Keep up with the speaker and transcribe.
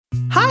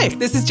Hi,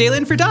 this is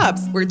Jalen for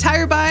Dobbs, where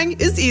tire buying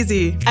is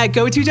easy. At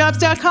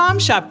GoToDobbs.com,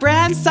 shop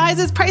brands,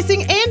 sizes,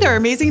 pricing, and our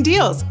amazing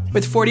deals.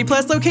 With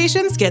 40-plus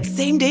locations, get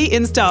same-day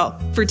install.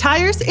 For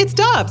tires, it's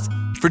Dobbs.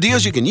 For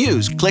deals you can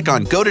use, click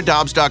on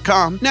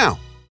GoToDobbs.com now.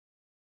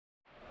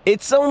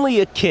 It's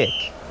only a kick,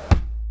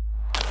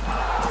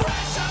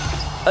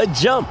 a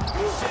jump,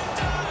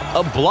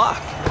 a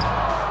block.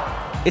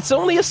 It's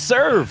only a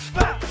serve.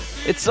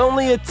 It's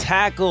only a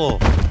tackle,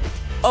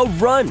 a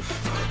run.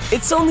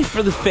 It's only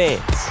for the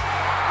fans.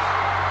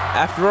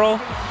 After all,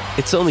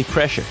 it's only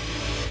pressure.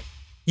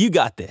 You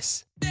got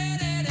this.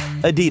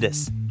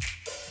 Adidas.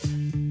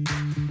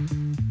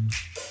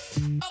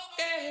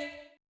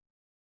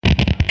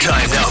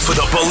 Time now for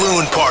the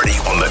balloon party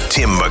on the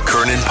Tim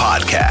McKernan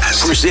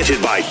podcast. Presented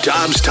by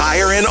Dobbs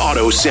Tire and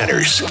Auto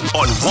Centers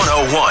on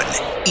 101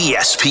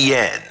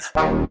 ESPN.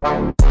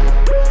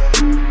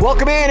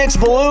 Welcome in. It's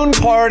Balloon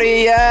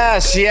Party.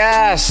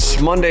 Yes.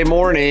 Monday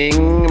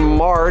morning,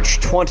 March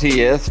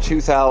 20th,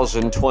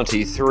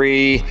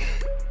 2023.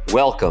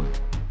 Welcome.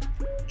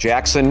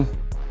 Jackson,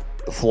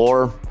 the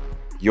floor,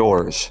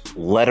 yours.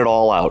 Let it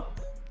all out.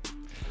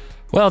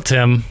 Well,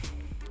 Tim,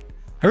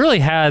 I really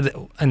had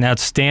an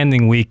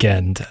outstanding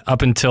weekend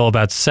up until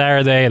about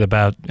Saturday at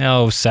about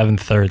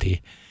 7:30.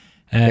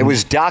 And it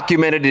was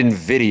documented in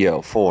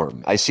video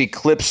form. I see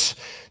clips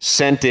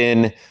sent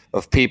in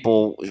of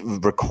people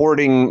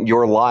recording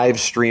your live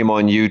stream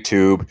on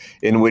YouTube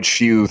in which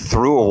you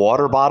threw a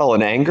water bottle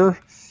in anger.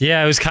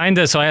 Yeah, it was kind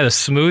of, so I had a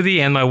smoothie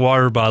and my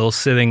water bottle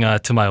sitting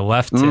to my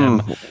left,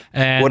 Tim.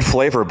 And what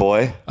flavor,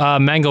 boy?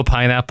 Mango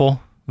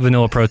pineapple,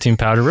 vanilla protein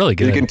powder, really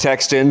good. You can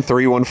text in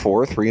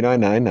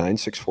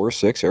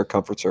 314-399-9646, Air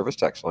Comfort Service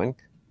text line.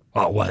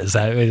 Oh, what is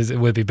that? It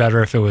would be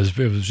better if it was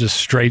just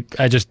straight.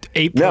 I just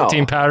ate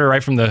protein powder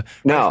right from the.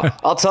 No,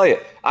 I'll tell you.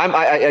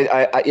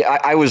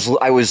 I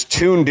was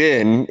tuned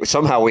in.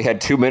 Somehow we had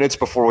 2 minutes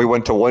before we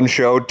went to one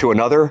show to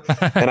another,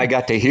 and I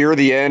got to hear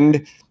the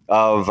end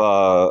of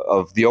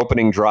the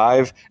opening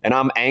drive, and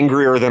I'm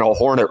angrier than a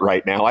hornet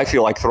right now. I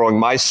feel like throwing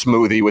my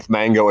smoothie with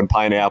mango and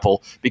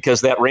pineapple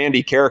because that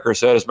Randy Carricker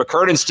said, "Is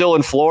McKernan still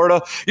in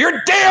Florida?" You're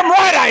damn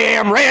right I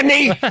am,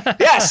 Randy.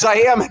 Yes, I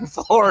am in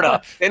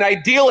Florida, and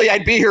ideally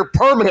I'd be here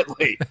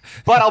permanently,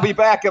 but I'll be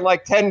back in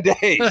like 10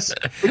 days.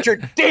 But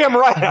you're damn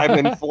right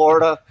I'm in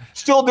Florida,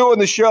 still doing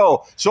the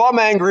show. So I'm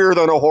angrier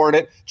than a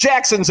hornet.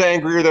 Jackson's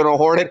angrier than a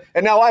hornet,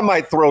 and now I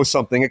might throw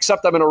something,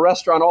 except I'm in a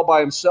restaurant all by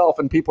himself,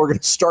 and people are going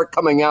to start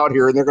coming out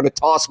here and they're going to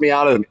toss me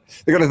out of it.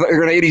 They're going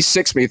to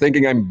 86 me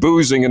thinking I'm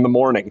boozing in the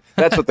morning.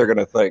 That's what they're going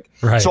to think.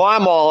 Right. So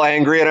I'm all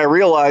angry, and I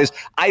realize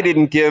I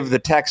didn't give the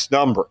text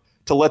number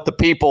to let the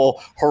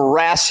people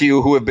harass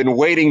you who have been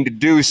waiting to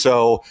do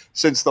so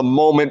since the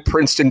moment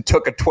Princeton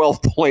took a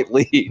 12-point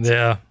lead.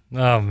 Yeah.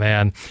 Oh,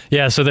 man.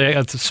 Yeah, so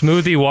the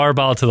smoothie water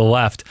bottle to the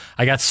left,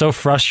 I got so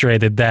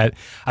frustrated that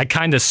I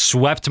kind of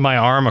swept my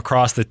arm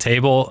across the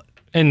table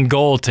in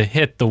goal to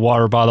hit the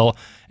water bottle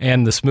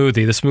and the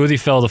smoothie. The smoothie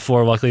fell to the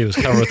floor. Luckily, it was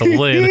covered with a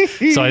lid,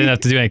 so I didn't have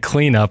to do any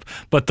cleanup.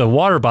 But the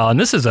water bottle, and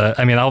this is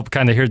I'll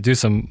kind of do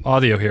some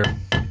audio here.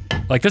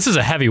 Like, this is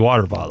a heavy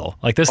water bottle.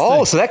 Like this.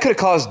 Oh, so that could have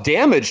caused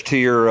damage to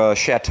your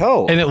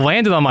chateau. And it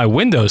landed on my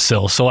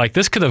windowsill. So, like,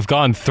 this could have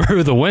gone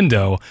through the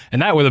window,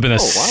 and that would have been a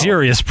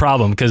serious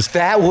problem. Because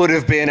that would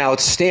have been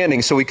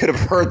outstanding. So we could have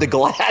heard the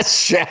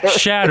glass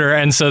shatter.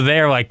 And so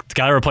they're like,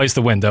 got to replace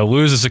the window,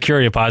 lose the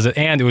security deposit,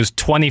 and it was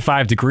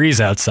 25 degrees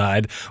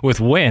outside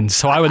with wind.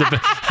 So I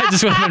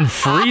just would have been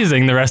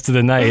freezing the rest of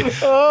the night.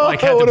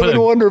 Like, had to put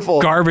a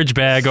garbage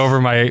bag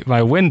over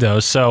my window.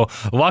 So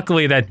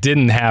luckily that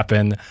didn't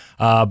happen.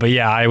 But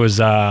yeah, I was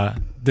the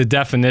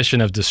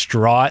definition of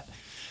distraught,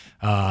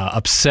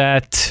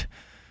 upset,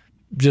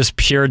 just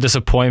pure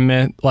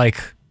disappointment.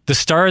 Like, the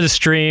start of the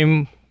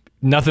stream,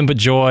 nothing but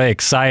joy,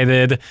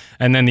 excited,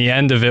 and then the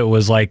end of it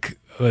was like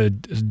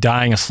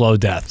dying a slow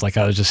death. Like,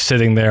 I was just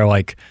sitting there,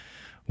 like,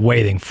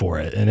 waiting for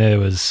it, and it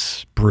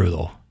was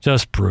brutal,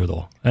 just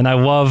brutal. And I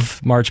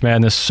love March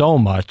Madness so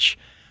much,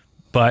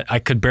 but I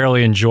could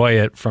barely enjoy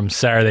it from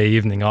Saturday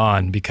evening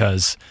on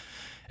because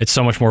it's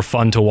so much more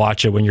fun to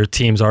watch it when your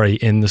team's already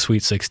in the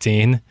Sweet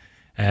 16.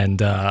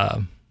 And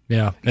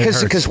yeah,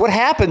 because what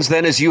happens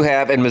then is you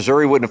have, and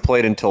Missouri wouldn't have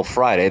played until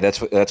Friday.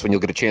 That's when you'll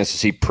get a chance to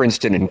see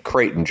Princeton and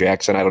Creighton,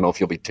 Jackson. I don't know if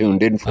you'll be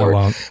tuned in for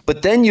it.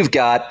 But then you've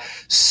got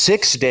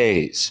 6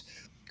 days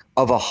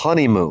of a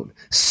honeymoon,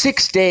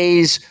 6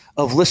 days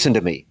of, listen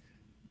to me,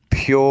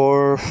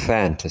 pure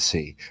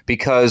fantasy.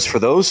 Because for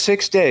those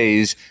 6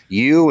 days,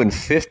 you and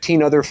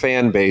 15 other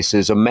fan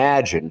bases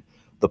imagine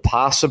the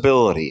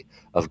possibility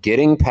of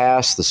getting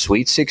past the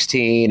Sweet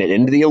 16 and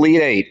into the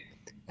Elite Eight,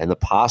 and the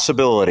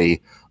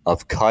possibility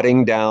of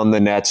cutting down the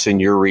nets in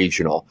your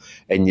regional.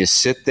 And you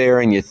sit there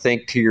and you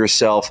think to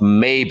yourself,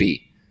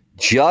 maybe,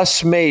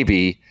 just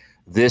maybe,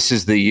 this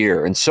is the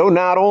year. And so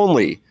not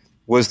only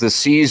was the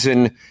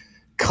season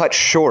cut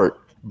short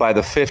by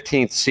the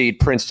 15th seed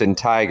Princeton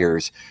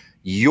Tigers,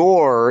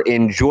 your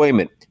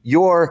enjoyment,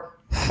 your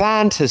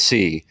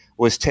fantasy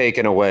was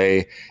taken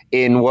away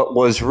in what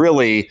was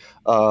really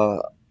a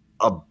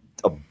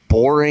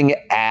boring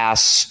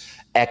ass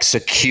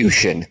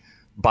execution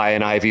by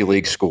an Ivy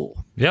League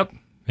school. Yep.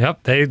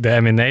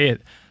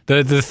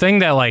 The thing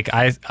that like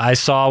I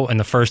saw in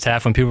the first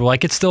half when people were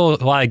like, it's still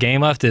a lot of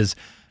game left, is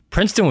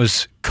Princeton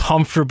was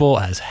comfortable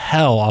as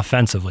hell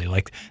offensively.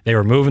 Like, they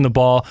were moving the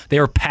ball. They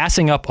were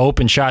passing up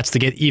open shots to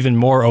get even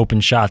more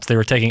open shots. They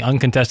were taking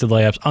uncontested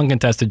layups,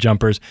 uncontested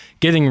jumpers,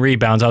 getting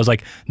rebounds. I was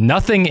like,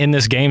 nothing in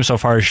this game so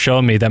far has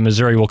shown me that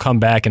Missouri will come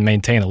back and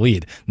maintain a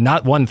lead.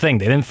 Not one thing.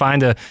 They didn't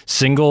find a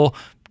single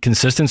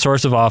consistent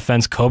source of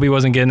offense. Kobe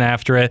wasn't getting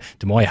after it.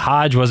 Demoy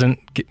Hodge wasn't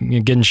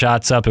getting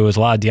shots up. It was a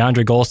lot of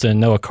DeAndre Golston and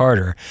Noah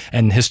Carter.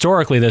 And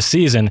historically this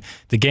season,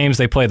 the games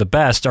they play the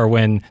best are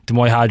when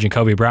Demoy Hodge and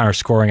Kobe Brown are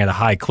scoring at a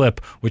high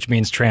clip, which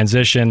means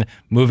transition,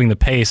 moving the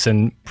pace,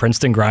 and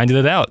Princeton grinded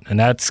it out. And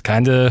that's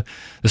kind of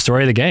the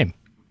story of the game.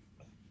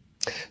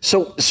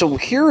 So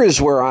here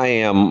is where I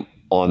am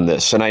on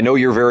this. And I know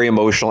you're very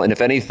emotional. And if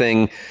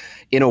anything,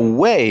 in a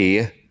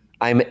way,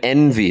 I'm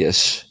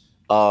envious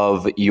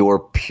of your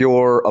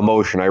pure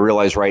emotion. I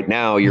realize right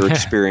now you're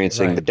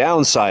experiencing right. the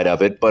downside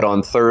of it, but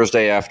on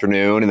Thursday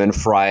afternoon and then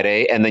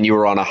Friday, and then you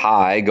were on a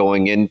high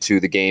going into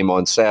the game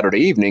on Saturday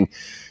evening,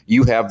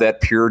 you have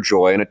that pure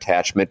joy and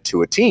attachment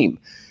to a team.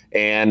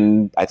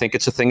 And I think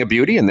it's a thing of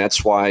beauty, and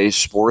that's why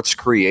sports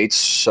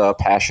creates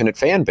passionate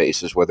fan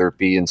bases, whether it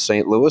be in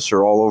St. Louis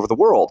or all over the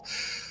world.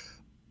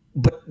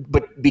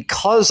 But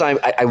because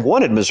I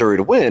wanted Missouri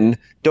to win,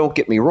 don't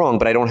get me wrong,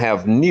 but I don't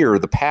have near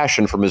the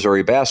passion for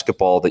Missouri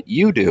basketball that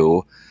you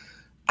do.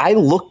 I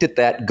looked at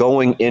that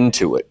going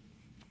into it.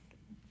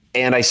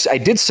 And I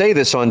did say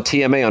this on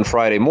TMA on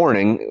Friday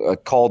morning,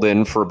 called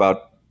in for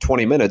about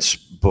 20 minutes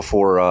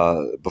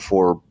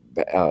before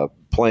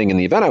playing in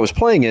the event I was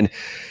playing in.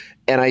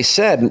 And I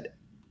said,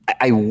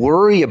 I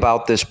worry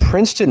about this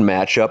Princeton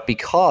matchup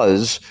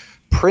because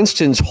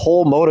Princeton's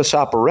whole modus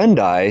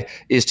operandi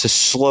is to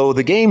slow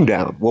the game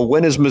down. Well,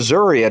 when is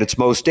Missouri at its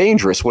most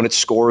dangerous? When it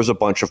scores a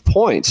bunch of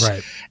points.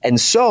 Right.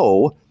 And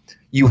so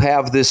you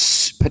have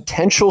this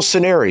potential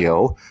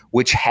scenario,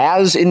 which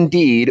has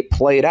indeed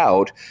played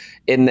out,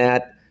 in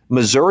that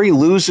Missouri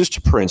loses to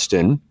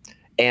Princeton.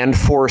 And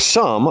for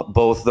some,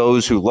 both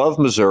those who love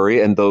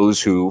Missouri and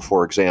those who,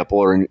 for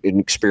example, are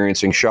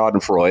experiencing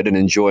schadenfreude and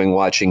enjoying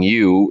watching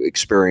you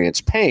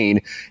experience pain,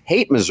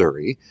 hate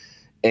Missouri.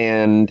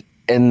 And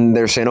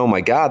they're saying, oh, my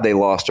God, they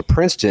lost to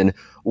Princeton.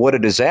 What a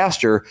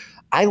disaster.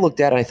 I looked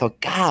at it and I thought,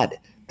 God,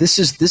 this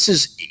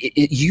is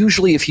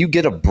usually if you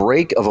get a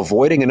break of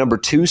avoiding a number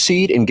 2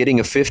 seed and getting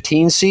a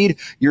 15 seed,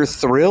 you're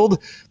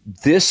thrilled.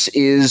 This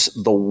is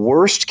the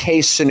worst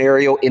case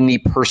scenario in the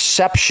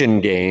perception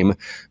game,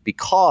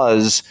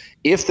 because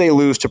if they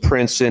lose to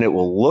Princeton, it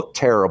will look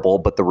terrible.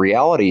 But the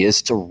reality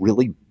is it's a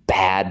really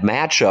bad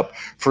matchup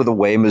for the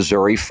way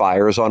Missouri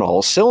fires on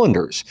all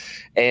cylinders.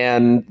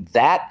 And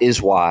that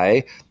is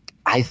why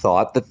I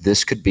thought that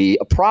this could be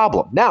a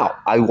problem. Now,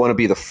 I want to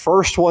be the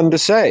first one to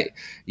say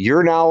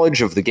your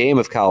knowledge of the game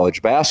of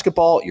college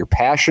basketball, your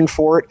passion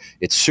for it,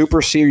 it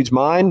supersedes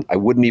mine. I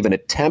wouldn't even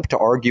attempt to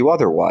argue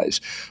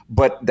otherwise.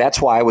 But that's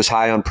why I was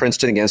high on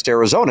Princeton against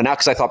Arizona. Not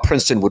because I thought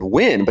Princeton would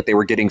win, but they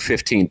were getting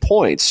 15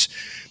 points.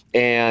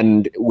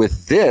 And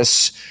with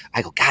this,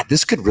 I go, God,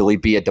 this could really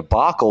be a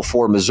debacle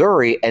for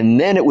Missouri.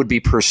 And then it would be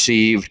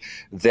perceived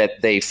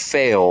that they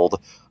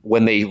failed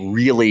when they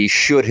really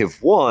should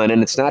have won.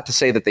 And it's not to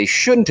say that they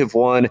shouldn't have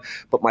won,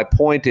 but my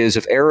point is,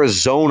 if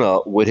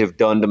Arizona would have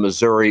done to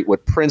Missouri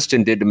what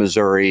Princeton did to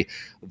Missouri,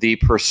 the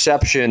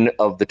perception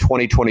of the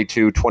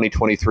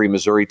 2022-2023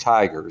 Missouri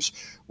Tigers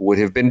would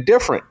have been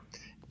different,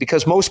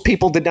 because most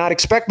people did not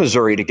expect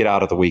Missouri to get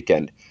out of the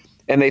weekend.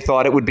 And they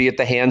thought it would be at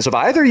the hands of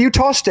either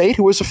Utah State,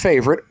 who was a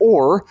favorite,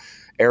 or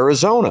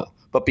Arizona.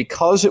 But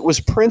because it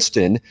was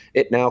Princeton,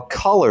 it now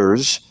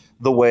colors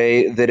the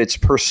way that it's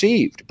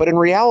perceived. But in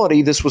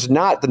reality, this was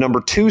not the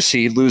number 2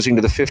 seed losing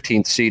to the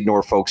 15th seed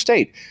Norfolk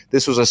State.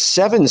 This was a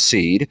 7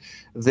 seed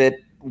that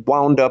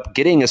wound up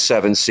getting a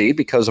 7 seed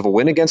because of a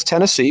win against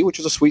Tennessee, which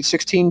is a Sweet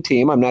 16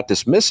 team. I'm not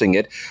dismissing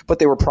it, but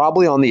they were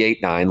probably on the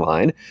 8-9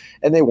 line,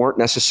 and they weren't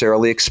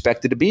necessarily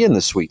expected to be in the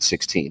Sweet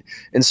 16.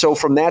 And so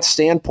from that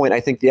standpoint, I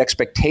think the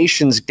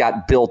expectations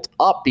got built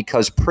up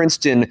because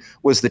Princeton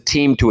was the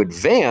team to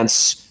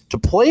advance to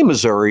play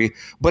Missouri,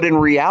 but in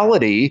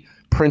reality,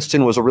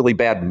 Princeton was a really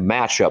bad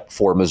matchup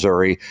for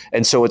Missouri.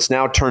 And so it's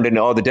now turned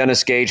into, oh, the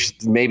Dennis Gage,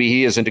 maybe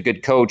he isn't a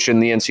good coach in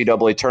the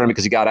NCAA tournament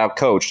because he got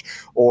out-coached,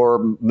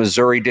 or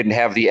Missouri didn't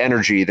have the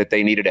energy that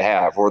they needed to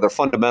have, or their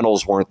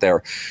fundamentals weren't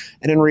there.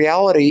 And in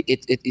reality,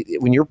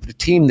 when you're a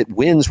team that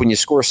wins, when you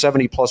score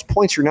 70-plus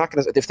points, you're not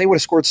going to – if they would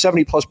have scored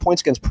 70-plus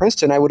points against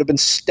Princeton, I would have been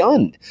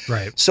stunned.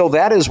 Right. So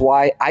that is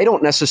why I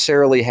don't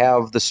necessarily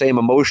have the same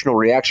emotional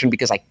reaction,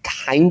 because I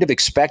kind of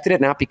expected it,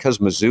 not because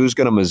Mizzou's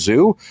going to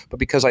Mizzou, but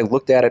because I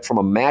looked at it from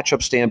a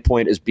matchup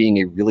standpoint as being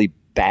a really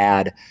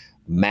bad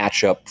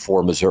matchup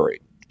for Missouri.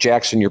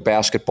 Jackson, your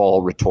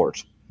basketball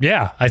retort.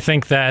 Yeah, I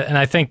think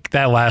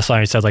that last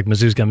line he said, like,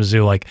 Mizzou's got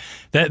Mizzou, like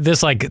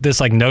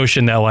this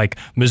notion that like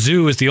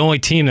Mizzou is the only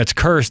team that's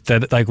cursed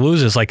that like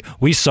loses. Like,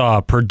 we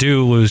saw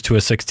Purdue lose to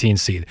a 16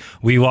 seed.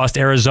 We lost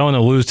Arizona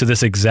lose to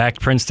this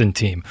exact Princeton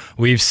team.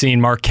 We've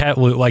seen Marquette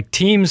lose. Like,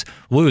 teams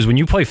lose. When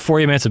you play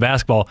 40 minutes of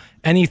basketball,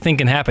 anything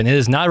can happen. It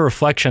is not a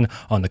reflection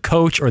on the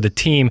coach or the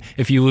team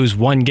if you lose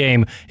one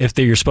game if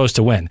you're supposed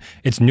to win.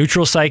 It's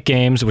neutral site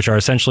games, which are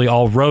essentially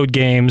all road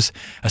games,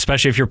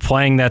 especially if you're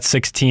playing that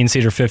 16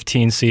 seed or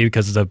 15 seed,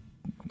 because the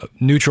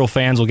neutral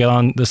fans will get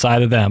on the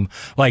side of them.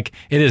 Like,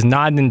 it is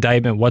not an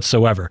indictment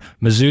whatsoever.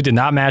 Mizzou did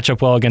not match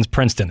up well against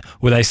Princeton.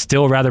 Would I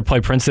still rather play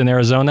Princeton than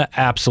Arizona?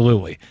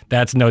 Absolutely.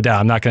 That's no doubt.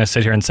 I'm not going to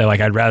sit here and say, like,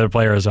 I'd rather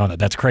play Arizona.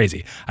 That's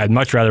crazy. I'd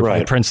much rather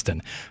play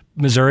Princeton.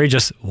 Missouri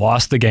just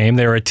lost the game.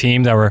 They were a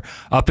team that were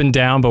up and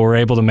down, but were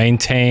able to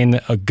maintain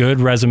a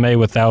good resume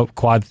without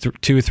quad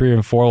 2, 3,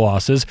 and 4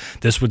 losses.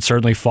 This would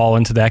certainly fall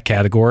into that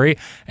category.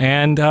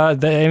 And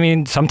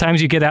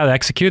sometimes you get out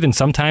executed, and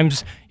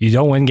sometimes you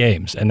don't win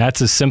games. And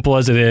that's as simple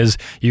as it is.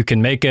 You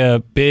can make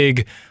a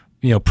big,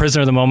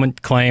 prisoner of the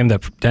moment claim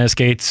that Dennis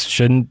Gates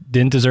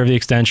didn't deserve the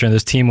extension.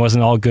 This team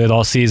wasn't all good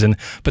all season,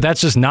 but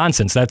that's just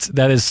nonsense.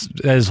 That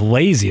is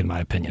lazy, in my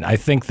opinion. I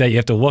think that you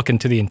have to look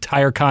into the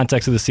entire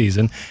context of the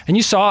season, and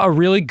you saw a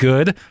really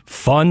good,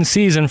 fun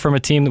season from a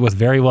team with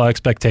very low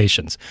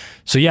expectations.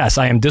 So yes,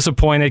 I am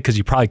disappointed because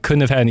you probably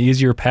couldn't have had an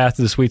easier path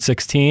to the Sweet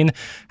 16.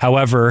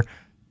 However,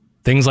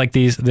 things like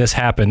this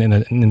happen in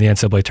the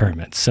NCAA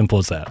tournament. Simple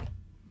as that.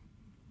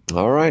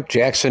 All right,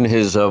 Jackson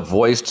has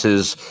voiced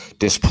his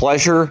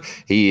displeasure.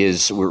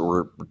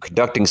 We're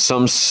conducting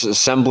some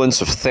semblance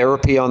of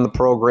therapy on the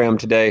program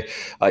today.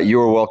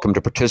 You are welcome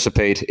to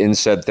participate in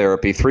said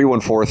therapy.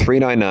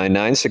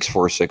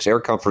 314-399-9646, Air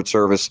Comfort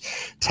Service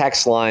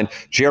text line.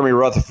 Jeremy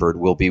Rutherford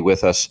will be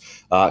with us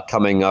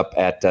coming up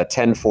at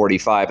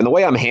 10:45. And the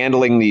way I'm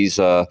handling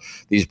these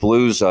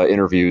Blues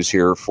interviews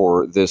here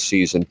for this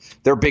season,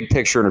 they're big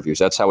picture interviews.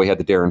 That's how we had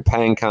the Darren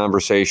Pang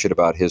conversation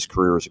about his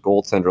career as a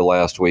goaltender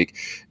last week.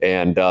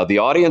 And the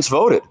audience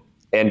voted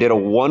and did a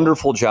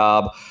wonderful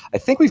job. I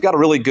think we've got a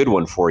really good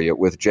one for you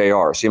with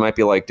JR. So you might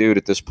be like, dude,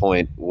 at this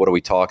point, what are we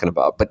talking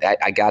about? But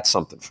I got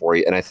something for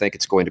you, and I think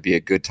it's going to be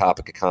a good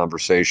topic of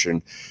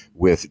conversation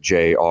with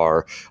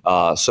JR.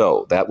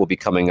 So that will be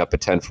coming up at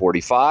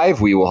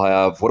 10:45. We will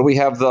have, what do we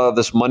have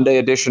this Monday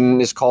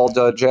edition is called,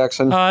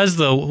 Jackson? It's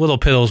the Little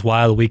Piddles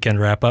Wild Weekend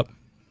Wrap-Up.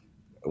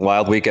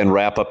 Wild Weekend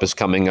Wrap-Up is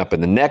coming up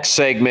in the next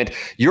segment.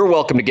 You're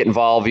welcome to get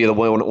involved via the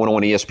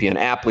 101 ESPN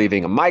app,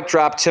 leaving a mic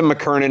drop. Tim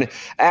McKernan,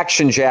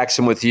 Action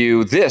Jackson with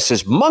you. This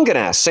is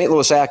Munganess, St.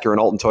 Louis Acura and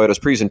Alton Toyota's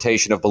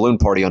presentation of Balloon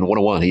Party on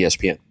 101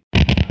 ESPN.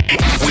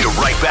 We're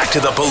right back to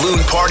the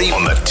Balloon Party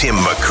on the Tim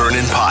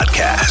McKernan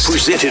Podcast.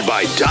 Presented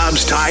by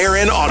Dobbs Tire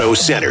and Auto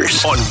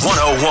Centers on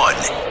 101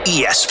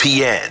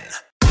 ESPN.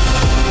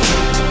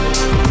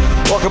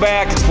 Welcome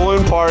back. It's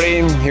Balloon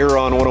Party here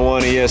on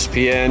 101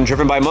 ESPN.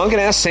 Driven by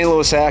Munganess, St.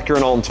 Louis Acura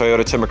and Alton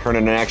Toyota. Tim McKernan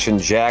and Action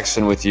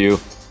Jackson with you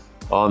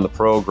on the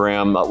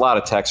program. A lot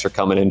of texts are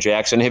coming in,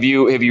 Jackson. Have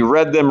you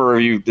read them, or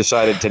have you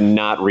decided to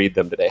not read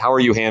them today? How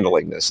are you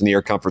handling this in the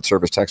Air Comfort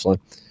Service text line?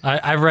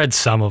 I've read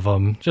some of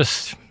them.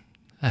 Just,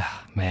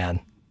 man.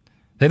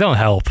 They don't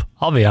help.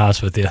 I'll be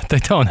honest with you. They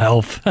don't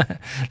help.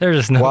 There's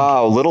just no.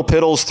 Wow, Little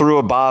Piddles threw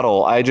a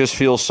bottle. I just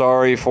feel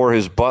sorry for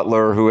his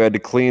butler who had to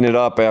clean it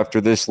up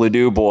after this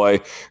Ledoux boy.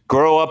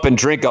 Grow up and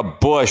drink a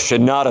Busch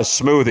and not a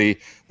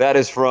smoothie. That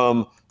is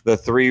from the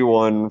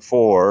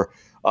 314.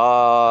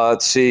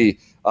 Let's see.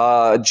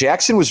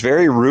 Jackson was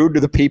very rude to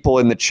the people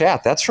in the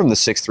chat. That's from the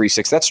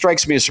 636. That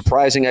strikes me as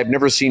surprising. I've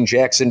never seen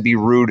Jackson be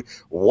rude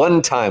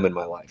one time in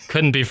my life.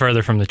 Couldn't be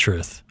further from the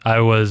truth.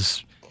 There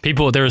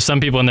were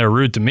some people in there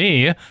rude to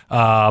me,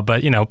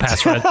 but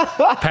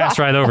pass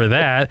right over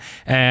that.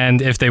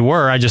 And if they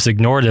were, I just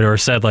ignored it or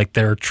said like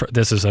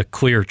this is a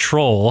clear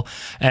troll.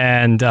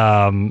 And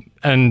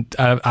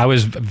I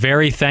was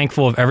very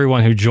thankful of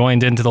everyone who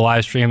joined into the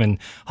live stream and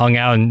hung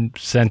out and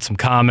sent some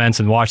comments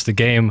and watched the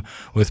game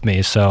with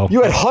me. So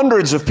you had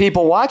hundreds of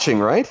people watching,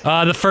 right?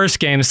 The first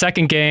game, the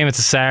second game, it's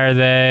a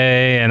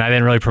Saturday, and I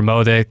didn't really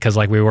promote it because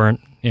like we weren't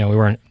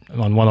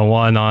on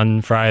 101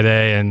 on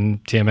Friday,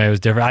 and TMA was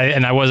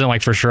different. I wasn't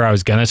like for sure I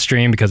was gonna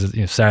stream because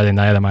Saturday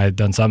night I might have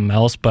done something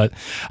else, but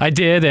I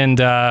did, and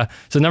so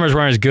the numbers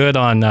weren't as good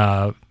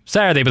on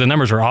Saturday, but the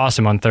numbers were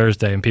awesome on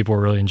Thursday, and people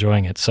were really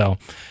enjoying it. So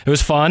it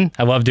was fun.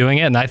 I loved doing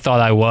it, and I thought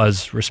I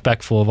was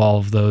respectful of all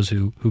of those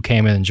who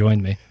came in and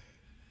joined me.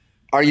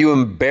 Are you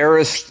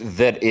embarrassed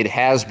that it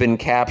has been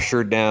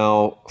captured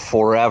now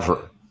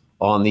forever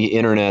on the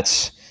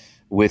internets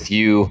with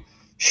you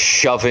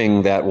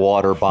shoving that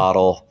water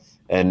bottle?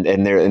 And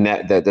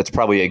that's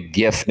probably a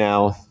GIF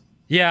now.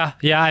 Yeah.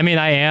 I mean,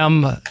 I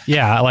am.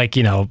 Yeah,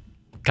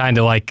 kind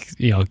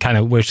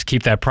of wish to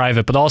keep that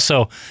private. But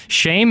also,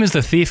 shame is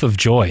the thief of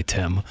joy,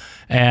 Tim.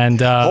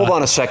 And hold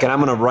on a second. I'm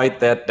going to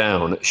write that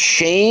down.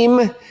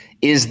 Shame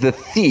is the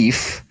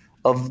thief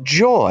of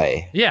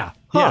joy. Yeah.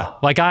 Huh.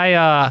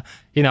 Yeah.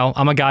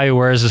 I'm a guy who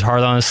wears his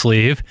heart on his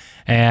sleeve,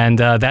 and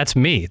that's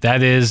me.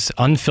 That is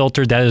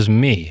unfiltered. That is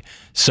me.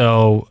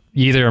 So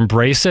you either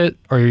embrace it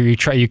or you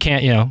try. You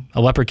can't.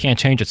 A leopard can't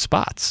change its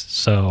spots.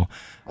 So.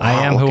 I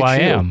am who I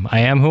am. I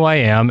am who I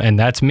am, and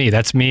that's me.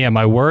 That's me at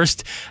my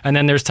worst. And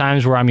then there's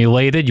times where I'm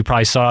elated. You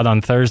probably saw it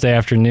on Thursday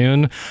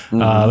afternoon,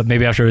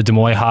 maybe after a Des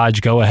Moines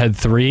Hodge go-ahead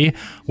 3,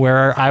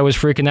 where I was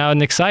freaking out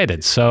and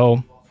excited.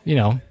 So,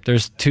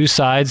 there's two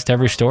sides to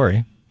every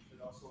story.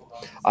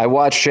 I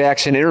watched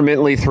Jackson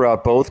intermittently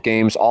throughout both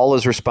games. All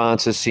his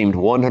responses seemed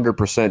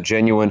 100%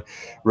 genuine.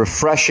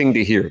 Refreshing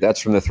to hear.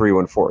 That's from the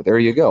 314. There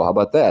you go. How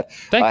about that?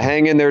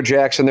 Hang in there,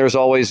 Jackson. There's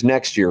always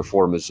next year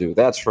for Mizzou.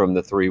 That's from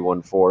the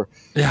 314.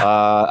 Yeah.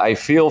 I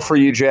feel for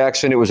you,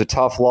 Jackson. It was a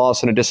tough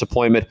loss and a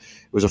disappointment.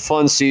 It was a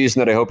fun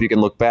season that I hope you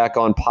can look back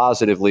on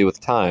positively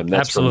with time.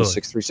 That's Absolutely. From the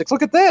 636.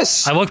 Look at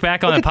this. I look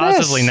back on it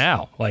positively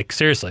now. Like,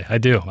 seriously, I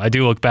do. I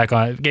do look back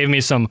on it. It gave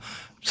me some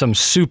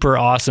super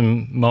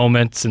awesome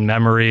moments and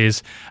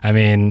memories. I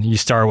mean, you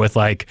start with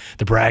like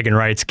the bragging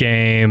rights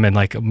game and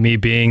like me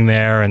being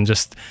there and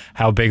just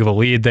how big of a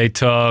lead they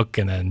took.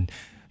 And then,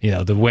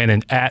 the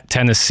win at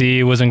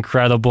Tennessee was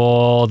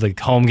incredible. The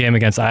home game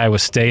against Iowa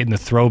State and the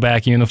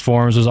throwback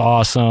uniforms was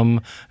awesome.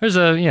 There's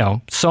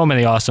so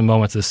many awesome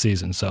moments this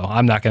season. So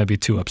I'm not going to be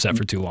too upset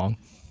for too long.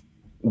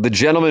 The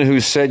gentleman who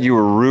said you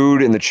were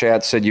rude in the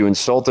chat said you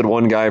insulted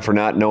one guy for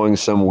not knowing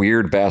some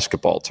weird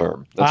basketball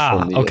term.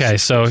 That's okay.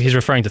 So he's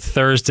referring to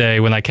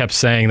Thursday when I kept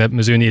saying that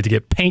Mizzou needed to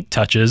get paint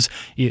touches,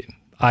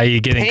 i.e.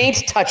 getting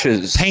paint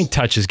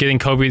touches, getting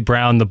Kobe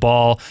Brown the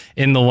ball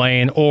in the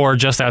lane or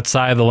just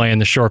outside the lane in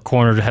the short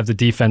corner to have the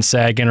defense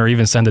sag in or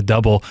even send a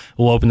double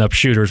will open up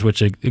shooters,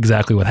 which is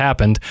exactly what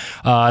happened.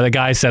 The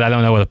guy said, I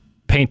don't know what a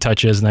paint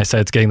touches, and I said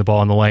it's getting the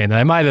ball in the lane. And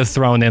I might have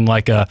thrown in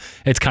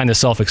it's kind of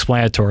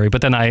self-explanatory, but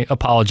then I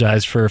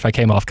apologized for if I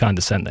came off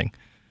condescending.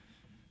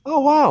 Oh,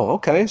 wow.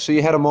 Okay. So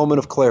you had a moment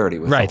of clarity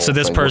with right. So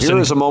this thing. person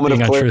here is a moment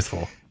being of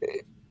untruthful.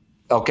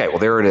 Okay. Well,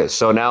 there it is.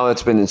 So now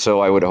it's been,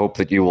 so I would hope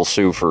that you will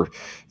sue for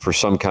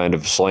some kind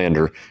of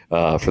slander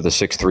for the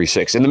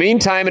 636. In the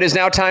meantime, it is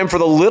now time for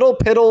the Little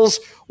Piddles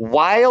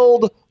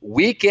Wild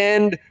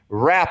Weekend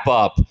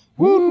Wrap-Up.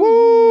 Woot,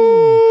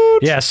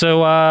 woot. Yeah, so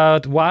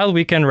Wild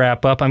Weekend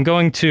Wrap-Up. I'm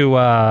going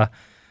to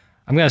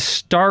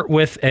start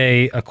with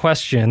a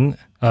question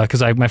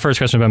because my first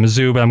question about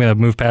Mizzou, but I'm going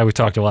to move past. We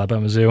talked a lot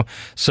about Mizzou.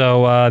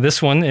 So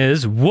this one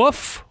is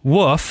woof,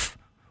 woof,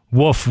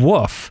 woof,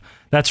 woof.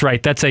 That's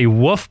right. That's a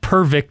woof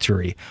per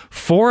victory.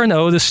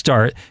 4-0 to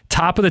start,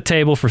 top of the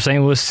table for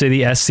St. Louis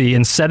City SC,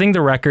 and setting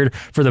the record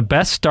for the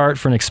best start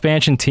for an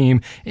expansion team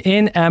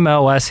in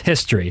MLS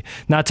history.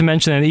 Not to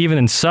mention that even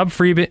in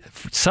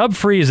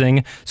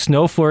sub-freezing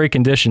snow flurry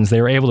conditions, they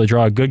were able to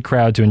draw a good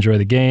crowd to enjoy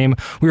the game.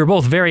 We were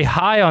both very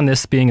high on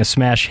this being a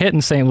smash hit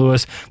in St.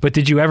 Louis, but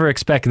did you ever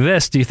expect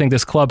this? Do you think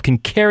this club can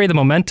carry the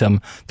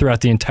momentum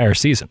throughout the entire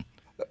season?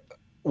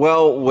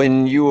 Well,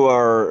 when you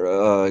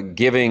are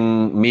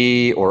giving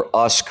me or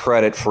us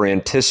credit for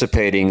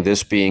anticipating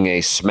this being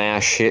a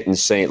smash hit in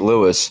St.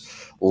 Louis,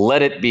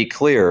 let it be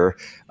clear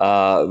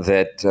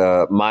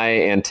that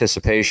my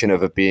anticipation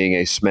of it being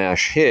a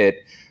smash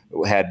hit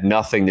had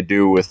nothing to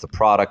do with the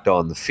product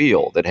on the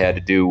field. It had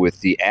to do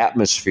with the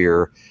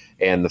atmosphere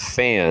and the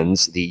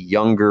fans, the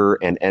younger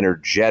and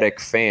energetic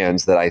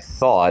fans that I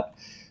thought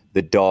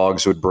the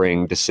Dogs would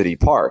bring to City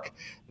Park.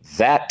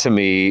 That, to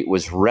me,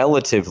 was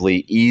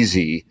relatively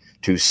easy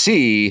to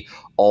see,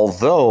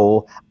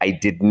 although I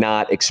did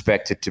not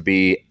expect it to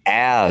be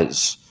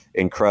as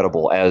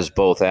incredible as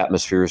both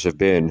atmospheres have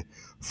been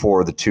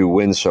for the two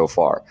wins so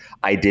far.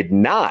 I did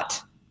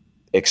not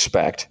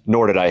expect,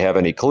 nor did I have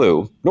any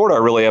clue, nor do I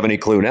really have any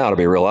clue now, to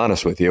be real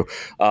honest with you,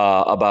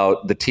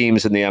 about the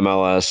teams in the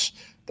MLS,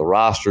 the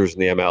rosters in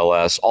the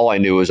MLS. All I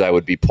knew is I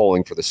would be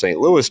pulling for the St.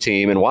 Louis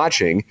team and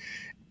watching,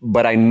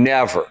 but I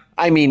never,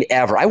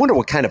 ever. I wonder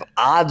what kind of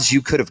odds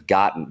you could have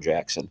gotten,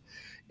 Jackson,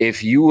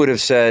 if you would have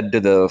said to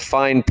the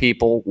fine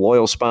people,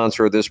 loyal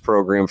sponsor of this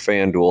program,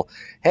 FanDuel,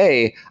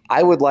 hey,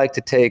 I would like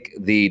to take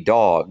the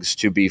Dogs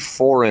to be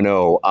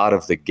 4-0 out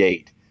of the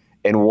gate,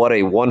 and what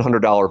a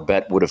 $100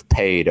 bet would have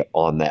paid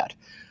on that.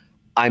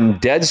 I'm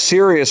dead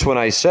serious when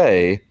I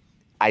say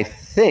I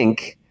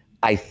think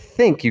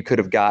you could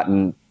have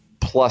gotten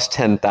plus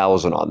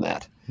 10,000 on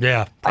that.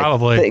 Yeah,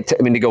 probably.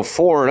 To go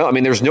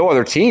 4-0. There's no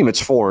other team.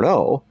 It's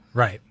 4-0.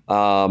 Right.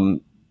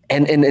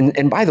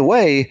 And by the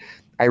way,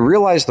 I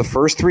realized the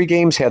first three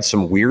games had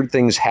some weird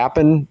things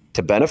happen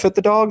to benefit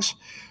the Dogs,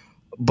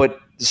 but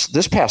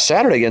this past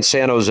Saturday against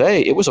San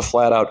Jose, it was a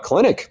flat-out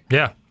clinic.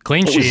 Yeah,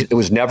 clean sheet. It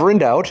was never in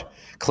doubt.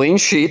 Clean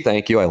sheet.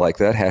 Thank you. I like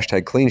that.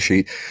 # clean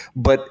sheet.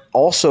 But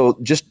also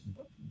just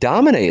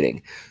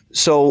dominating.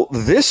 So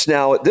this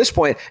now, at this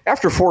point,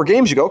 after 4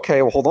 games, you go,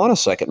 okay, well, hold on a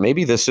second.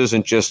 Maybe this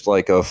isn't just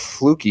like a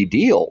fluky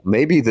deal.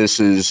 Maybe this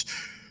is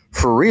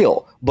for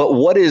real. But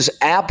what is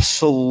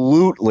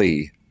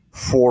absolutely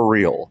for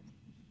real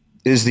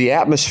is the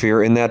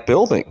atmosphere in that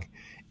building.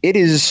 It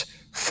is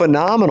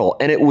phenomenal,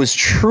 and it was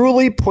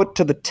truly put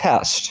to the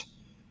test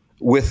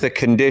with the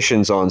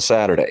conditions on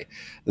Saturday.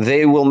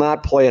 They will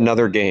not play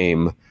another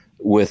game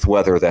with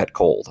weather that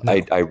cold.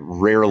 No. I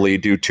rarely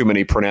do too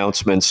many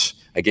pronouncements.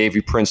 I gave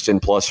you Princeton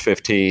plus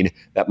 15.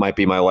 That might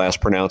be my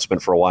last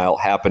pronouncement for a while.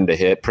 Happened to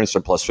hit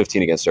Princeton plus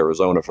 15 against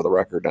Arizona, for the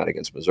record, not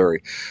against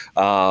Missouri.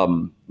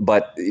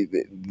 But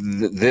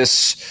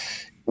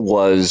this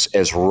was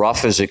as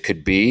rough as it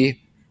could be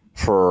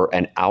for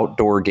an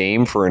outdoor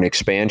game for an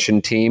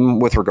expansion team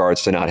with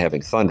regards to not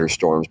having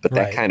thunderstorms, but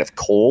that kind of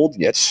cold,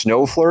 yet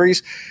snow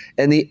flurries,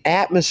 and the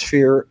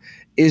atmosphere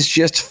is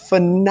just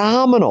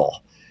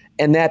phenomenal.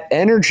 And that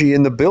energy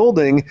in the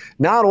building,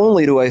 not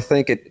only does I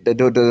think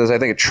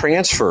it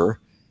transfer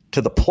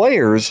to the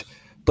players,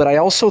 but I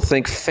also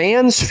think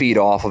fans feed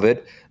off of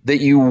it, that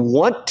you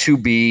want to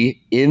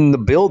be in the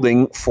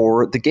building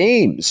for the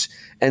games.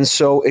 And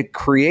so it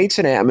creates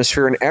an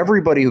atmosphere, and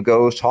everybody who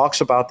goes talks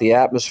about the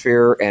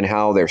atmosphere and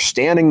how they're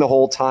standing the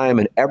whole time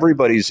and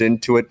everybody's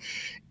into it.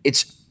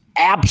 It's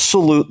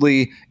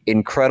absolutely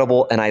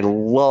incredible, and I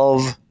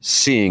love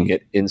seeing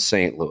it in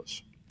St.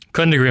 Louis.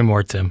 Couldn't agree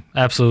more, Tim.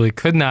 Absolutely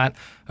could not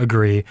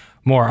agree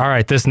more. All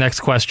right, this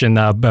next question,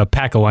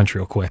 pack a lunch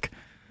real quick.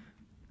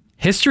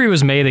 History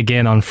was made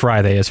again on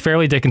Friday as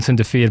Fairleigh Dickinson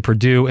defeated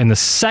Purdue in the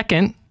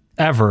second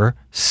ever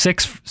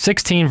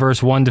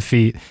 16-1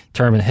 defeat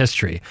tournament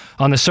history.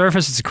 On the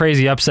surface, it's a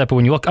crazy upset, but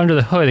when you look under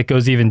the hood, it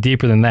goes even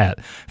deeper than that.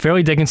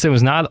 Fairleigh Dickinson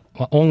was not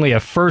only a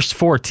first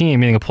four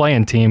team, meaning a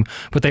play-in team,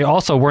 but they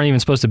also weren't even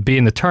supposed to be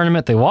in the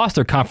tournament. They lost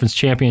their conference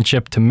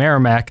championship to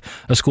Merrimack,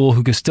 a school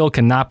who still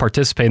cannot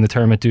participate in the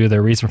tournament due to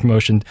their recent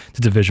promotion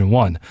to Division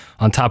I.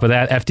 On top of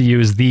that, FDU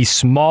is the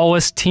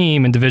smallest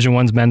team in Division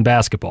I's men's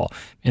basketball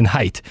in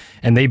height,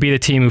 and they beat a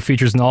team who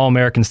features an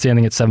All-American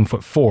standing at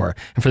 7'4".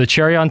 And for the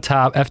cherry on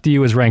top,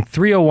 FDU is ranked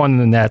 301 in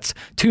the nets,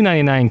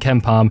 299 in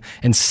KenPom,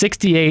 and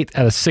 68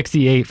 out of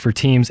 68 for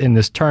teams in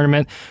this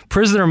tournament.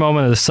 Prisoner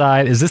moment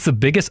aside, is this the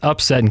biggest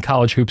upset in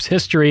college hoops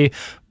history?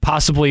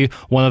 Possibly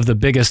one of the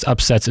biggest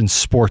upsets in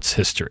sports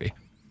history.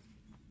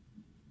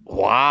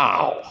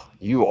 Wow.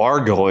 You are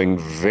going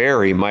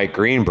very Mike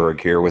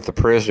Greenberg here with the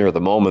prisoner of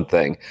the moment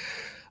thing.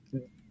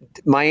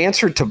 If my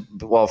answer to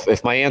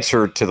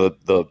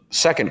the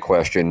second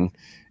question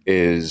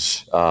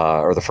is,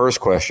 or the first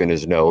question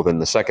is no, then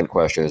the second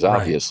question is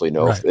obviously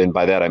no. Right. And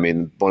by that, I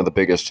mean, one of the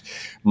biggest,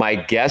 my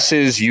guess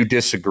is you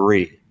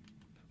disagree.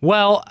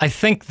 Well, I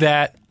think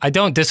that I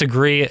don't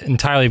disagree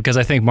entirely because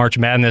I think March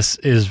Madness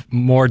is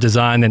more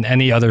designed than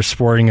any other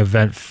sporting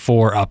event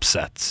for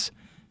upsets.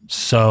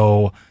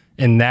 So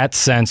in that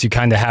sense, you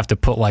kind of have to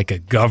put like a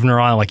governor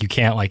on it. Like you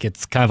can't, like,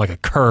 it's kind of like a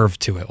curve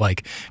to it,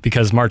 like,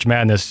 because March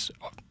Madness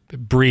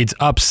breeds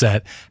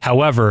upset.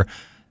 However,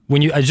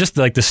 when you just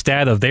like the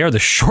stat of they are the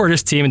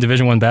shortest team in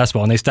Division I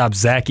basketball, and they stopped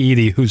Zach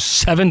Edey, who's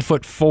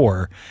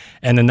 7'4",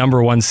 and the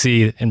number one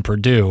seed in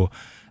Purdue.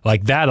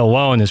 Like that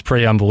alone is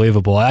pretty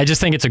unbelievable. I just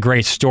think it's a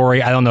great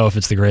story. I don't know if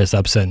it's the greatest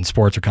upset in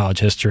sports or college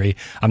history.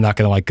 I'm not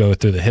going to like go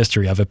through the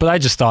history of it, but I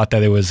just thought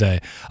that it was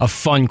a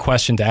fun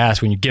question to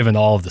ask when you're given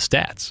all of the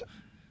stats.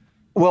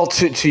 Well,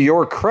 to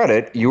your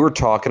credit, you were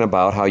talking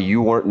about how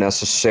you weren't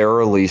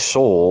necessarily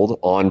sold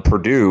on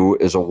Purdue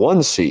as a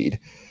one seed.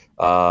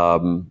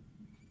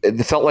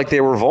 It felt like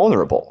they were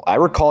vulnerable. I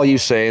recall you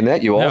saying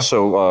that. You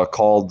also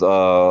called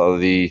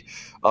the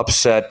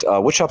upset.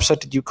 Which upset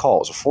did you call? It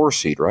was a 4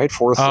 seed, right?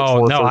 Fourth.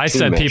 No, I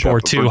said people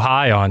were too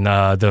high on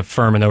the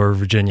Furman over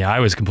Virginia. I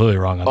was completely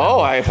wrong on that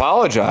one. I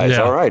apologize.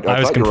 Yeah, all right. I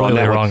was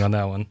completely wrong on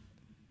that one.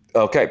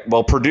 Okay.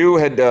 Well, Purdue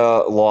had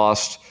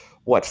lost,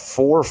 4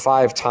 or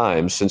 5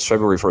 times since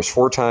February 1st?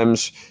 4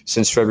 times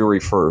since February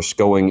 1st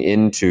going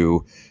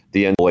into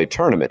the NCAA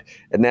tournament.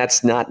 And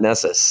that's not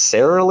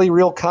necessarily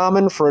real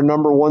common for a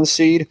number one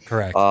seed.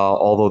 Correct.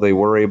 Although they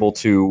were able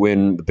to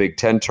win the Big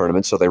Ten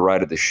tournament, so they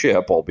righted the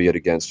ship, albeit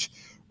against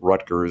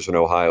Rutgers and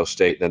Ohio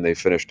State, and then they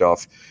finished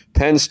off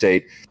Penn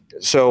State.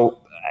 So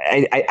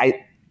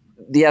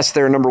yes,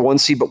 they're a number one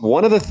seed, but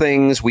one of the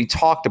things we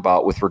talked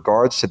about with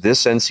regards to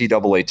this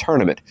NCAA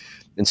tournament,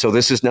 and so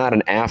this is not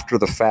an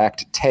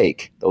after-the-fact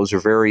take, those are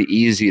very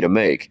easy to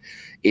make,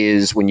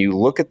 is when you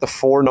look at the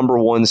 4 number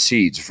one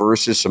seeds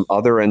versus some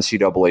other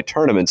NCAA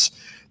tournaments,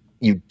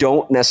 you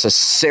don't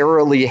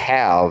necessarily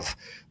have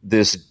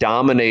this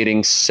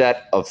dominating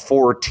set of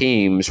 4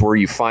 teams where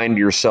you find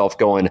yourself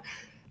going,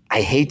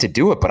 I hate to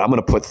do it, but I'm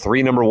going to put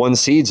 3 number one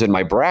seeds in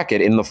my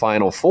bracket in the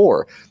Final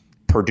Four.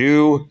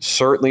 Purdue,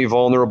 certainly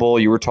vulnerable.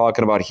 You were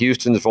talking about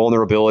Houston's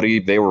vulnerability.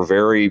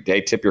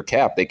 They tip your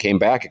cap. They came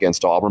back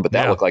against Auburn, but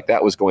that looked like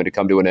that was going to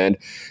come to an end.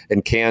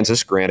 And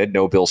Kansas, granted,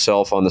 no Bill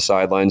Self on the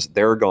sidelines.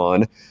 They're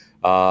gone.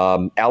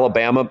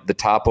 Alabama, the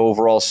top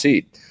overall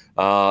seed.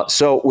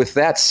 So with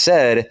that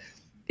said,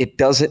 it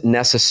doesn't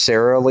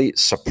necessarily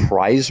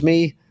surprise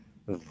me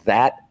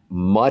that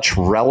much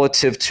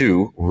relative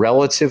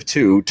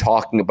to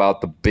talking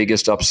about the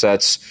biggest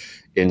upsets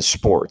in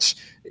sports.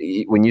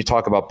 When you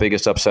talk about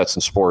biggest upsets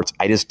in sports,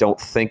 I just don't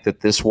think that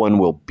this one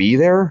will be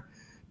there,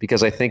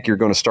 because I think you're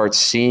going to start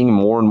seeing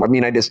more and more. I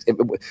mean,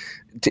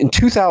 in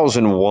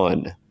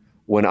 2001,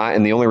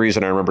 and the only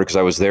reason I remember, because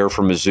I was there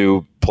for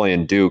Mizzou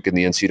playing Duke in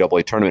the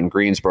NCAA tournament in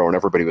Greensboro and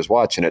everybody was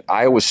watching it,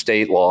 Iowa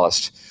State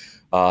lost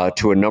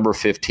to a number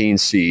 15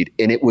 seed,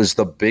 and it was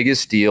the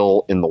biggest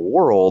deal in the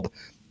world.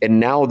 And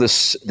now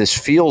this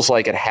feels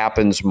like it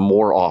happens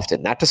more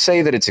often. Not to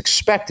say that it's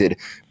expected,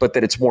 but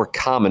that it's more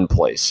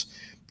commonplace.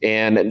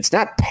 And it's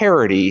not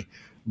parity,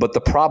 but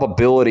the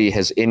probability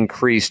has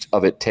increased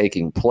of it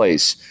taking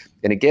place.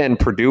 And again,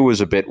 Purdue was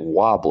a bit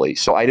wobbly.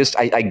 So I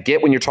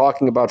get when you're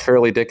talking about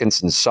Fairleigh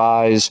Dickinson's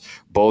size,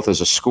 both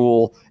as a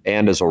school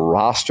and as a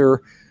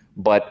roster.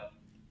 But,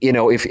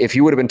 if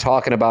you would have been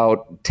talking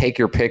about take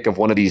your pick of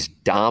one of these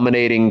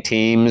dominating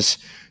teams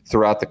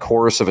throughout the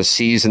course of a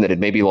season that had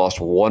maybe lost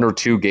one or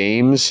two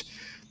games,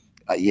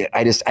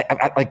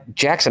 like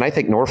Jackson, I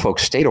think Norfolk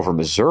State over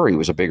Missouri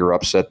was a bigger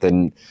upset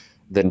than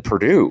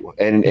Purdue.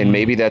 And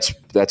maybe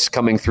that's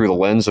coming through the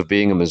lens of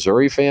being a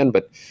Missouri fan,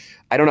 but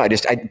I don't know.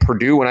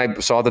 Purdue, when I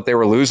saw that they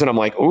were losing, I'm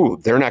like, ooh,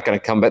 they're not going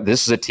to come back.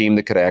 This is a team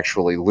that could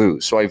actually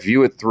lose. So I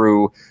view it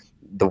through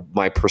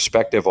my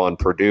perspective on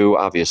Purdue.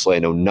 Obviously, I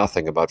know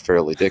nothing about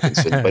Fairleigh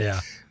Dickinson, but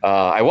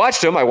I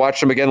watched him. I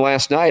watched him again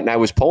last night, and I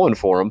was pulling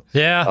for him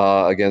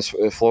against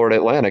Florida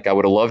Atlantic. I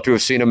would have loved to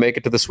have seen him make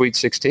it to the Sweet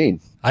 16.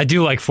 I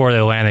do like Florida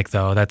Atlantic,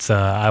 though. That's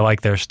I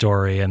like their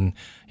story, and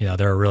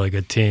they're a really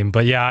good team.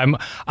 But yeah,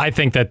 I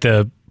think that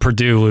the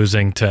Purdue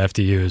losing to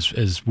FDU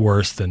is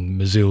worse than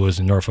Mizzou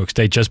losing to Norfolk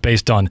State, just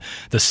based on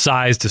the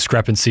size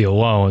discrepancy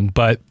alone.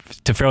 But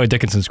to Fairleigh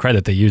Dickinson's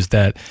credit, they used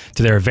that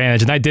to their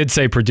advantage. And I did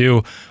say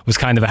Purdue was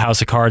kind of a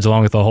house of cards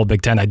along with the whole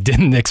Big Ten. I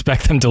didn't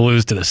expect them to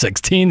lose to the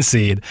 16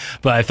 seed,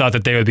 but I thought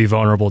that they would be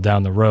vulnerable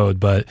down the road.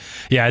 But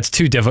yeah, it's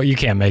too difficult. You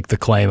can't make the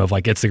claim of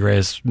like it's the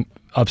greatest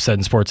upset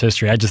in sports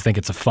history. I just think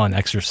it's a fun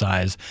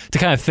exercise to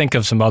kind of think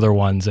of some other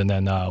ones and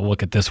then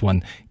look at this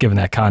one given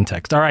that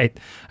context. All right,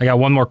 I got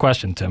one more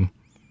question, Tim.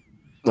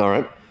 All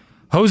right.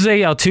 Jose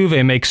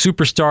Altuve makes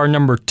superstar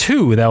number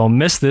 2 that will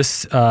miss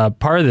this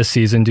part of this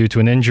season due to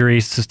an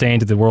injury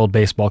sustained at the World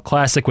Baseball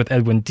Classic, with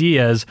Edwin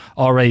Diaz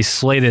already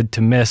slated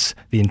to miss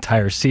the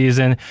entire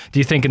season.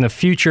 Do you think in the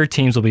future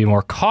teams will be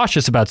more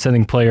cautious about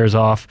sending players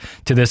off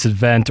to this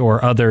event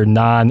or other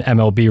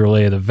non-MLB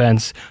related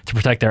events to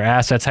protect their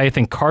assets? How do you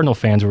think Cardinal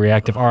fans will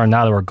react if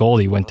Arenado or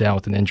Goldie went down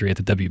with an injury at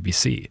the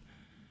WBC?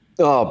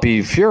 I'll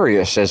be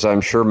furious, as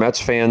I'm sure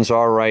Mets fans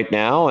are right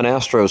now and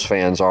Astros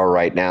fans are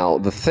right now.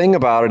 The thing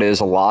about it is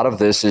a lot of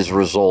this is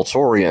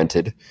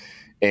results-oriented.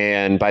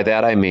 And by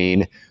that I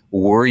mean,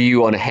 were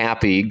you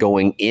unhappy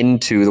going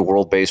into the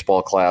World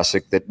Baseball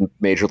Classic that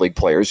Major League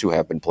players who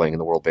have been playing in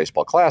the World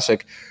Baseball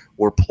Classic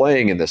were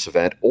playing in this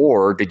event,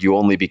 or did you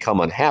only become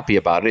unhappy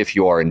about it, if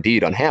you are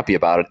indeed unhappy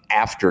about it,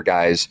 after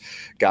guys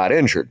got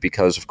injured?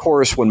 Because, of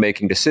course, when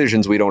making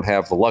decisions, we don't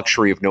have the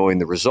luxury of knowing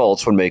the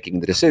results when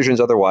making the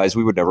decisions. Otherwise,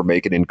 we would never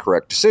make an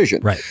incorrect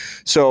decision. Right.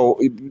 So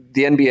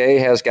the NBA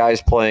has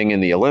guys playing in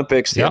the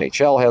Olympics. The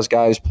NHL has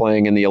guys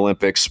playing in the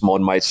Olympics.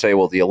 One might say,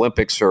 well, the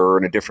Olympics are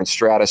in a different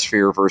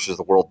stratosphere versus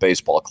the World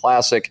Baseball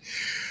Classic.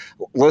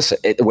 Listen,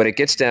 when it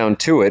gets down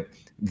to it,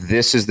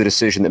 this is the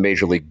decision that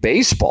Major League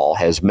Baseball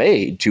has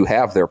made to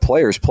have their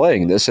players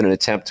playing this in an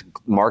attempt to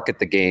market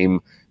the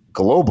game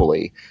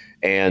globally.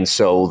 And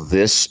so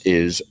this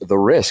is the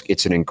risk.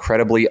 It's an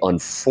incredibly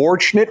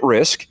unfortunate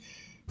risk.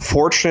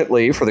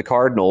 Fortunately for the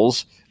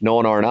Cardinals,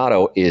 Nolan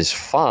Arenado is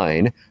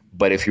fine.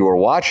 But if you were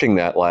watching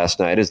that last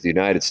night as the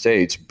United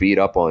States beat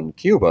up on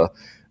Cuba,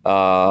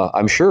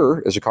 I'm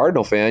sure as a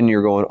Cardinal fan,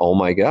 you're going, oh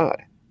my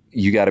God,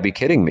 you got to be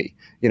kidding me.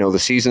 The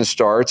season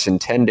starts in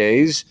 10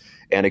 days.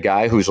 And a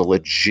guy who's a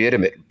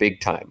legitimate,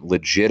 big-time,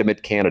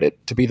 legitimate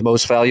candidate to be the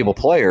most valuable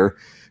player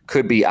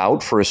could be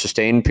out for a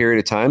sustained period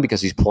of time because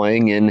he's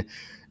playing in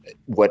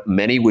what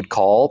many would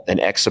call an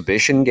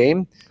exhibition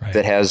game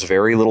that has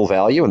very little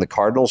value. And the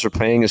Cardinals are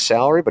paying his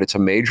salary, but it's a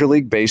Major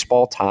League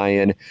Baseball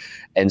tie-in.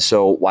 And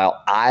so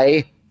while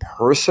I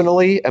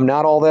personally am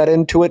not all that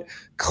into it,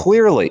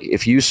 clearly,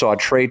 if you saw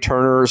Trey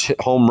Turner's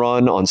home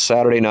run on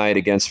Saturday night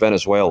against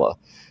Venezuela,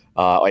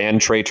 and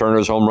Trey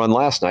Turner's home run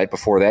last night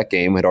before that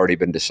game had already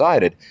been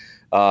decided,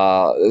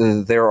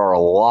 there are a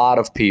lot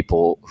of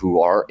people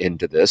who are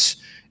into this,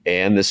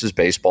 and this is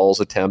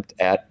baseball's attempt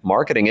at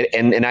marketing it.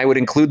 And I would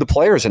include the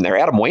players in there.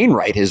 Adam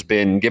Wainwright has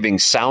been giving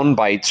sound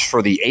bites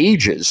for the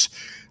ages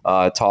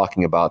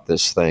talking about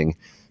this thing.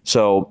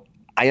 So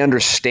I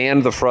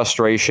understand the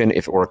frustration.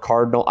 If it were a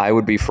Cardinal, I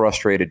would be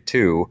frustrated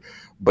too.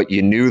 But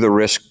you knew the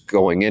risk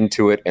going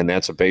into it, and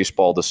that's a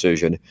baseball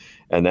decision.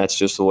 And that's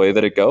just the way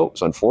that it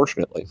goes,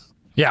 unfortunately.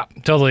 Yeah,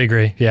 totally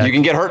agree. Yeah, you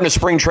can get hurt in a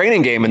spring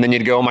training game, and then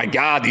you'd go, oh my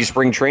God, these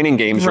spring training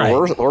games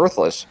are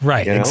worthless.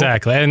 Right,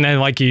 exactly. And then,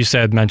 like you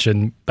said,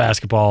 mentioned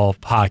basketball,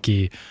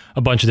 hockey,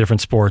 a bunch of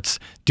different sports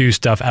do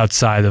stuff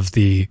outside of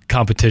the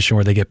competition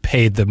where they get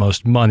paid the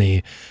most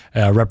money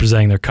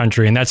representing their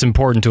country. And that's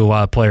important to a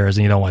lot of players,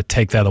 and you don't want to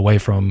take that away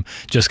from them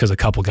just because a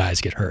couple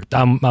guys get hurt.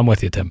 I'm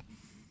with you, Tim.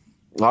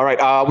 All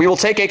right, we will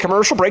take a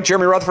commercial break.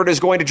 Jeremy Rutherford is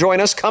going to join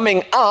us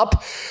coming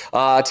up.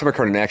 Tim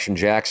McKernan, Action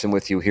Jackson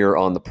with you here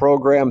on the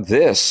program.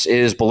 This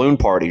is Balloon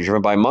Party,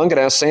 driven by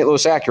Munganess St.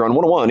 Louis Acura on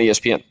 101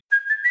 ESPN.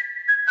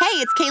 Hey,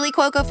 it's Kaylee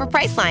Cuoco for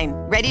Priceline.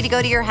 Ready to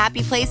go to your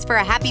happy place for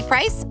a happy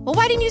price? Well,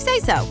 why didn't you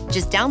say so?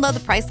 Just download the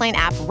Priceline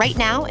app right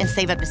now and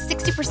save up to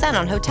 60%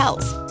 on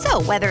hotels.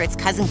 So whether it's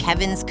Cousin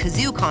Kevin's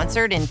Kazoo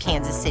Concert in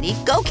Kansas City,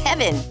 go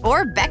Kevin,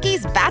 or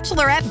Becky's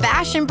Bachelorette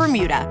Bash in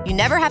Bermuda, you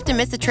never have to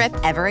miss a trip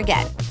ever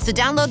again. So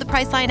download the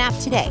Priceline app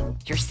today.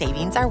 Your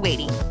savings are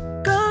waiting.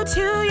 Go to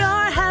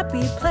your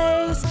happy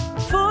place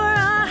for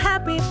a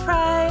happy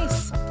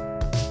price.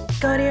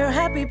 Go to your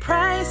happy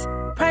price,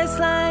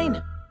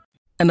 Priceline.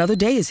 Another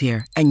day is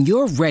here, and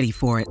you're ready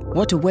for it.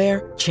 What to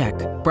wear? Check.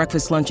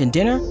 Breakfast, lunch, and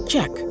dinner?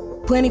 Check.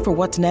 Planning for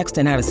what's next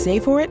and how to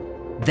save for it?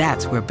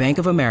 That's where Bank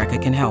of America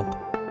can help.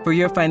 For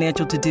your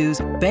financial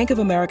to-dos, Bank of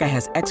America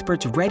has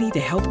experts ready to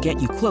help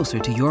get you closer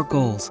to your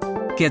goals.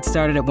 Get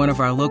started at one of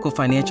our local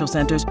financial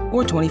centers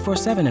or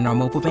 24/7 in our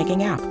mobile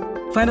banking app.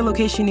 Find a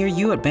location near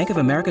you at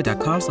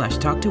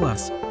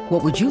bankofamerica.com/talktous.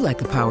 What would you like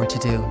the power to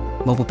do?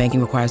 Mobile banking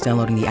requires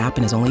downloading the app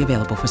and is only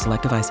available for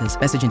select devices.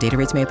 Message and data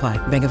rates may apply.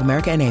 Bank of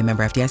America N.A.,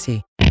 member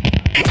FDIC.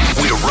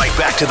 We're right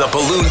back to the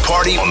balloon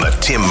party on the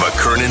Tim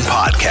McKernan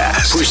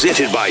Podcast.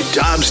 Presented by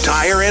Dobbs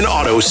Tire and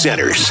Auto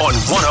Centers on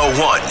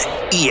 101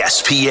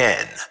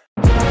 ESPN.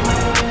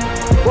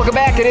 Welcome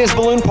back. It is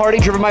Balloon Party,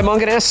 driven by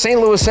Munganess, St.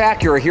 Louis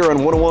Acura here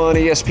on 101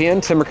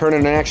 ESPN. Tim McKernan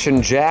and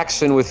Action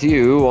Jackson with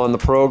you on the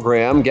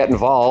program. Get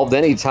involved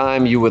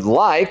anytime you would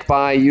like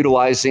by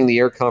utilizing the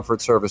Air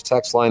Comfort Service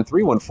text line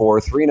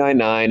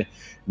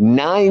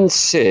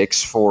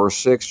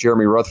 314-399-9646.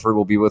 Jeremy Rutherford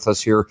will be with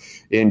us here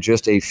in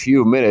just a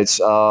few minutes.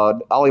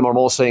 Ali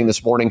Marmol saying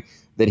this morning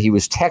that he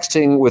was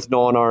texting with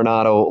Nolan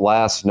Arenado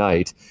last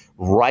night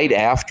right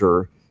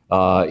after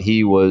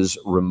he was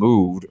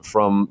removed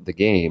from the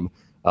game.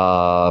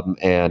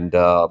 And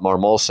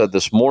Marmol said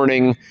this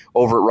morning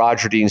over at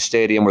Roger Dean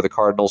Stadium, where the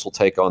Cardinals will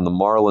take on the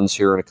Marlins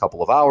here in a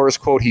couple of hours,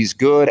 quote, he's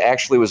good,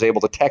 actually was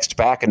able to text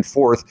back and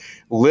forth,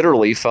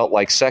 literally felt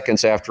like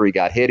seconds after he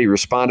got hit. He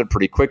responded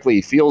pretty quickly.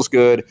 He feels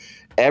good.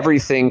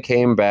 Everything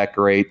came back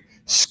great.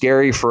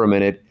 Scary for a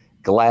minute.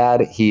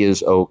 Glad he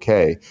is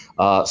okay.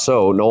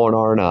 So Nolan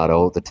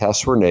Arenado, the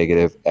tests were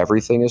negative.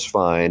 Everything is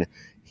fine.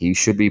 He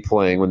should be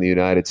playing when the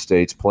United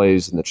States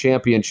plays in the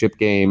championship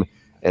game,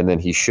 and then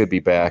he should be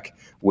back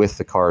with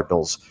the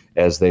Cardinals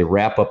as they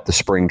wrap up the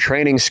spring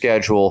training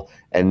schedule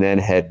and then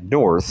head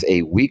north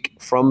a week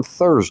from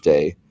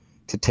Thursday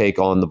to take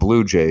on the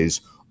Blue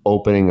Jays,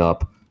 opening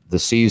up the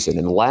season.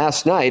 And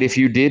last night, if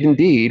you did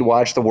indeed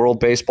watch the World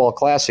Baseball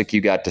Classic,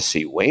 you got to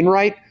see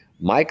Wainwright,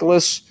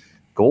 Michaelis,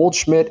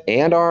 Goldschmidt,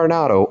 and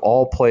Arenado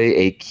all play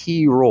a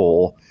key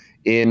role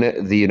in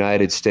the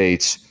United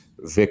States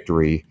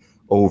victory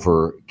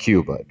over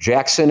Cuba.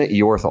 Jackson,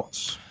 your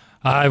thoughts?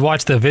 I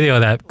watched the video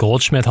of that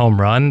Goldschmidt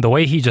home run. The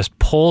way he just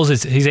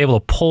he's able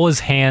to pull his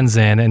hands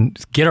in and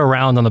get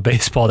around on the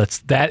baseball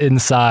that's that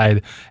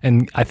inside.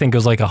 And I think it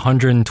was like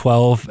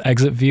 112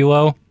 exit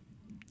velo.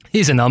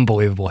 He's an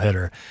unbelievable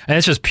hitter. And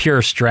it's just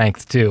pure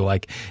strength, too.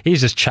 Like,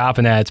 he's just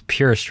chopping at it. It's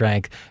pure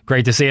strength.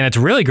 Great to see. And it's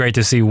really great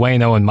to see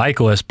Waino and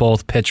Michaelis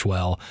both pitch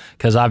well.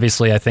 Because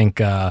obviously, I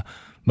think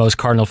most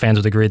Cardinal fans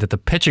would agree that the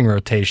pitching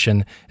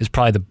rotation is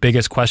probably the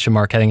biggest question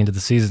mark heading into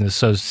the season.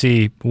 So to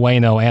see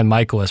Waino and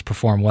Michaelis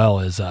perform well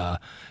is a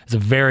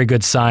very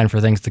good sign for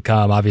things to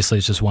come. Obviously,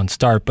 it's just one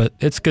start, but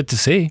it's good to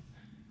see.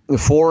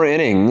 4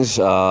 innings,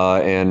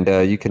 and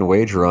you can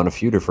wager on a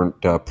few different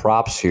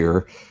props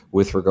here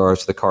with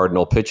regards to the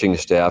Cardinal pitching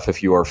staff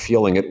if you are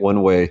feeling it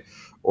one way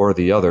or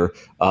the other.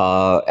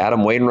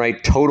 Adam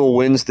Wainwright, total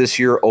wins this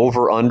year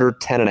over under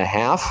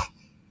 10.5.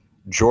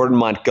 Jordan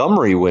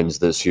Montgomery wins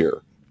this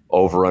year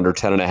over under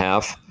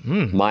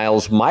 10.5.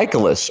 Miles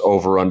Michaelis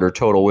over under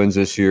total wins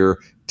this year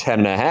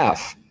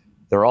 10.5.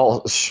 They're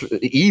all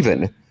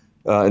even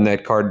in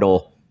that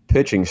Cardinal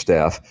pitching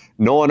staff.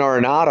 Nolan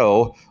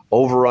Arenado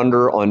over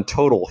under on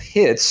total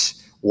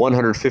hits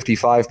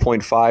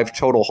 155.5,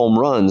 total home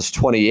runs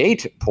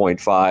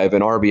 28.5,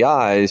 and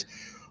RBIs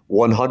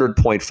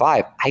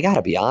 100.5. I got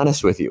to be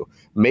honest with you.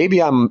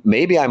 Maybe I'm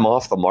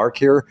off the mark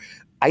here.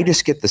 I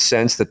just get the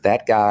sense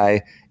that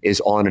guy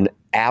is on an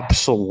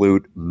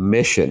absolute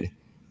mission.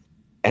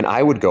 And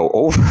I would go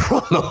over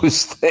on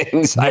those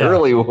things. Yeah. I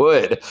really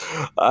would.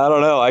 I don't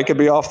know. I could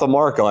be off the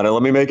mark on it.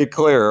 Let me make it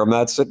clear. I'm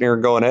not sitting here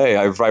going, hey,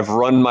 I've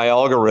run my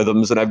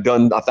algorithms and I've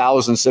done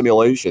 1,000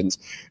 simulations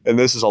and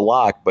this is a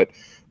lock. But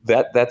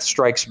that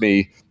strikes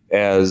me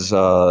as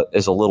a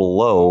little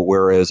low,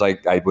 whereas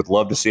I would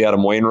love to see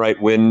Adam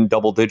Wainwright win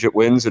double-digit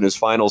wins in his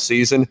final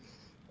season.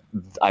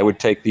 I would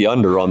take the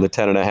under on the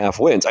 10.5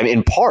 wins. I mean,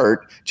 in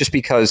part, just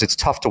because it's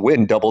tough to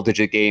win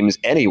double-digit games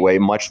anyway,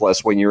 much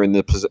less when you're at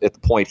the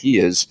point he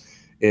is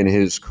in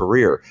his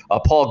career.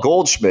 Paul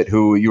Goldschmidt,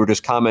 who you were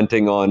just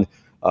commenting on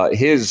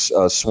his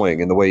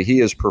swing and the way he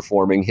is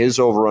performing, his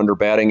over-under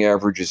batting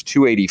average is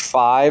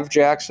 285,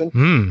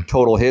 Jackson.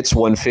 Total hits,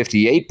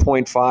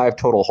 158.5.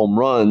 Total home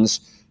runs,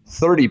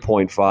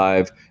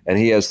 30.5. And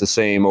he has the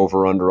same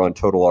over-under on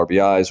total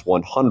RBIs,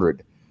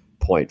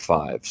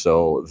 100.5.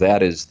 So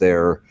that is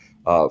there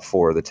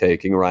for the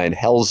taking. Ryan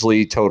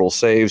Helsley, total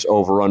saves,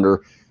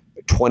 over-under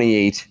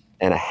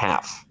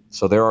 28.5.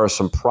 So there are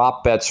some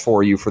prop bets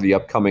for you for the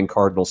upcoming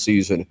Cardinal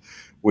season,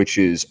 which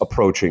is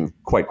approaching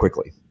quite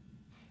quickly.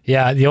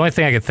 Yeah, the only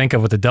thing I could think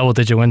of with the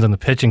double-digit wins on the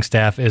pitching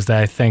staff is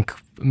that I think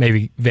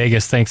maybe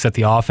Vegas thinks that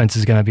the offense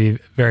is going to be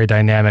very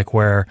dynamic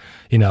where,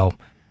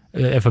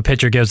 if a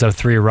pitcher gives up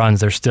 3 runs,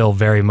 they're still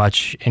very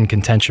much in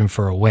contention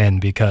for a win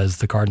because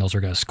the Cardinals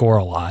are going to score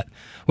a lot,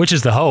 which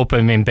is the hope.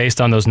 I mean,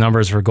 based on those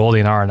numbers for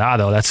Goldie and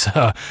Arenado, that's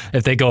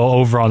if they go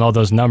over on all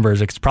those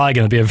numbers, it's probably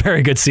going to be a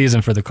very good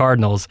season for the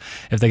Cardinals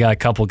if they got a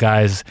couple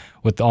guys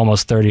with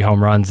almost 30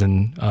 home runs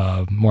and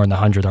more than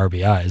 100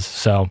 RBIs.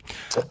 So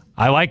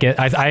I like it.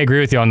 I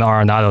agree with you on the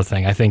Arenado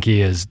thing. I think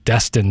he is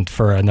destined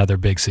for another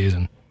big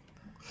season.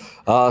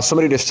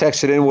 Somebody just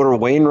texted in, what are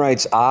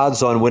Wainwright's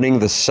odds on winning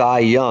the Cy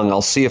Young?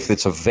 I'll see if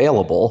it's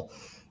available.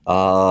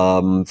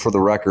 For the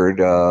record,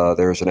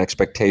 there's an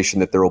expectation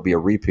that there will be a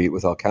repeat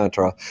with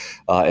Alcantara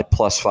at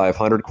plus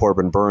 500,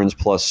 Corbin Burns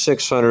plus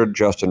 600,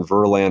 Justin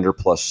Verlander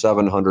plus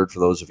 700. For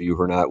those of you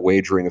who are not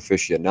wagering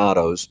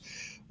aficionados,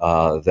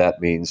 that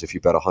means if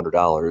you bet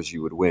 $100,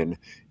 you would win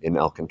in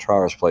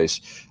Alcantara's place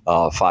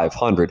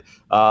 500.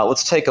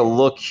 Let's take a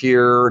look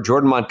here.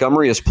 Jordan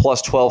Montgomery is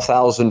plus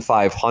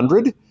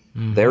 12,500.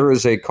 Mm-hmm. There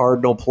is a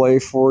Cardinal play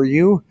for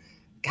you.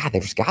 God,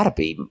 there's got to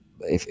be.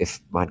 If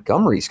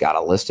Montgomery's got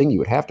a listing, you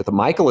would have to. The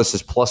Michaelis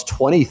is plus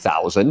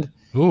 20,000.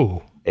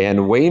 Ooh.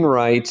 And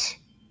Wainwright,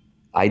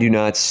 I do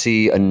not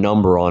see a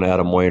number on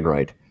Adam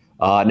Wainwright.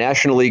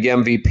 National League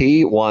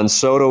MVP, Juan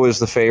Soto is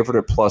the favorite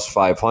at plus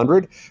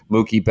 500.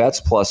 Mookie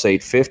Betts plus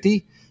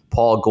 850.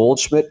 Paul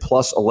Goldschmidt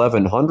plus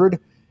 1,100.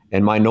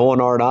 And my Nolan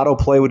Arenado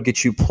play would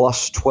get you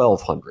plus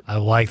 1,200. I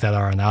like that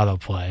Arenado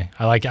play.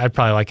 I'd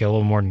probably like it a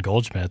little more than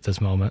Goldschmidt at this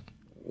moment.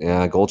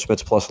 Yeah,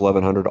 Goldschmidt's plus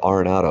 1,100.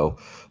 Arenado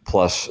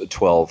plus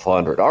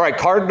 1,200. All right,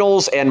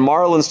 Cardinals and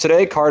Marlins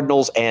today.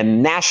 Cardinals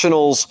and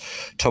Nationals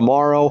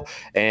tomorrow.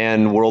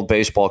 And World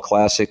Baseball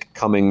Classic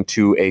coming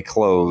to a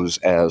close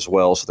as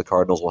well. So the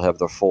Cardinals will have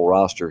their full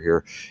roster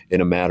here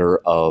in a matter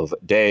of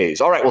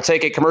days. All right, we'll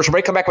take a commercial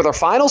break. Come back with our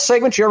final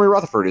segment. Jeremy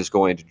Rutherford is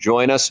going to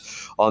join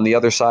us on the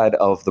other side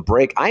of the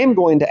break. I am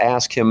going to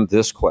ask him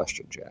this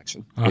question,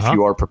 Jackson. If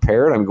you are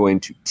prepared, I'm going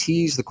to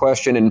tease the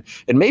question. And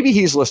maybe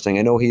he's listening.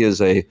 I know he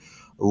is a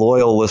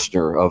loyal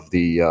listener of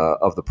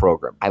the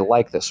program. I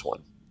like this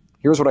one.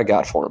 Here's what I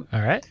got for him.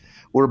 All right.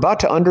 We're about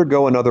to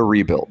undergo another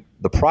rebuild.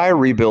 The prior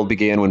rebuild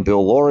began when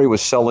Bill Laurie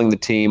was selling the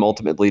team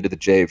ultimately to the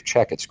Dave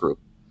Checketts Group.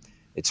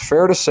 It's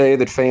fair to say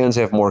that fans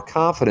have more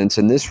confidence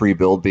in this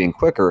rebuild being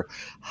quicker.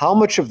 How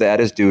much of that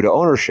is due to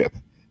ownership?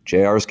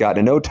 JR's gotten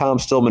to know Tom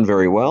Stillman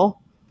very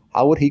well.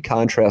 How would he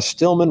contrast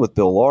Stillman with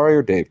Bill Laurie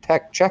or Dave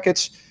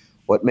Checketts?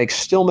 What makes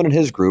Stillman and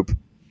his group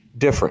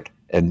different?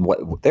 And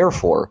what,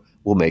 therefore,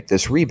 will make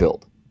this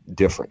rebuild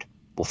different?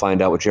 We'll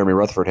find out what Jeremy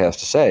Rutherford has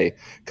to say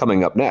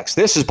coming up next.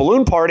 This is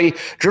Balloon Party,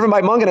 driven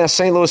by Munganess,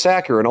 St. Louis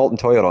Acura, and Alton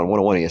Toyota on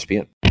 101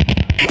 ESPN.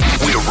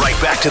 We're right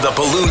back to the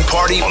Balloon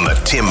Party on the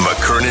Tim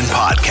McKernan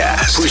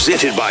Podcast.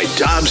 Presented by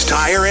Dobbs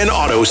Tire and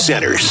Auto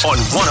Centers on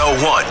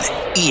 101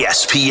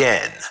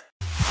 ESPN.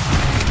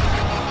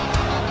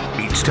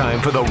 It's time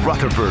for the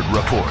Rutherford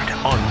Report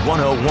on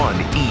 101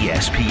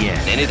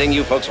 ESPN. Anything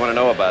you folks want to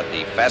know about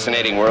the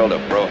fascinating world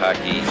of pro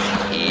hockey,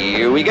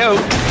 here we go.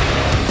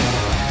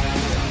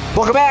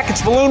 Welcome back.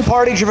 It's Balloon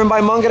Party, driven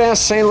by Munganess,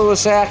 St.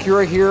 Louis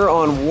Acura here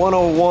on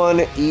 101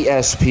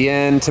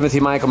 ESPN. Timothy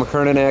Michael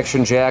McKernan,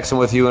 Action Jackson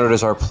with you, and it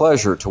is our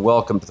pleasure to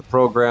welcome to the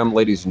program,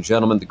 ladies and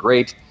gentlemen, the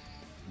great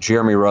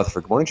Jeremy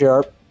Rutherford. Good morning,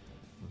 JR.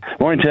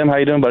 Morning, Tim. How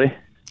you doing, buddy?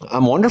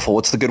 I'm wonderful.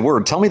 What's the good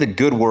word? Tell me the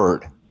good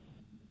word.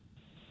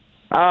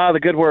 The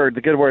good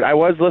word. I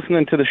was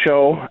listening to the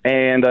show,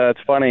 and it's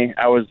funny.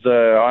 I was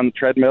on the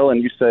treadmill,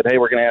 and you said, hey,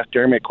 we're going to ask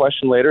Jeremy a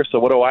question later. So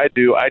what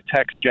do? I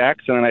text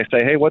Jackson, and I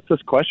say, hey, what's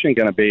this question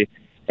going to be?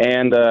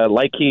 And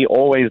like he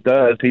always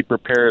does, he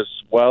prepares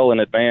well in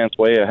advance,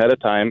 way ahead of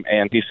time,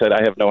 and he said,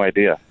 I have no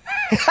idea.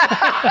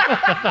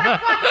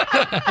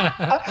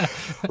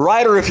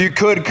 Ryder, if you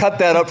could, cut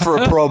that up for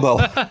a promo.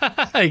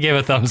 I gave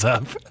a thumbs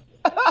up.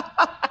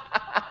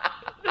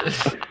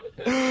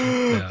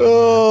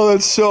 Oh,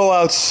 that's so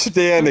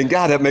outstanding.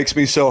 God, that makes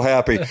me so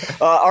happy.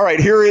 All right,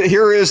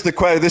 here is the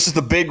question. This is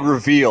the big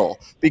reveal,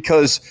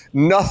 because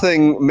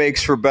nothing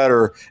makes for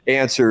better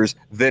answers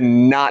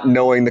than not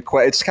knowing the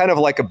question. It's kind of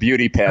like a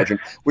beauty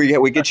pageant.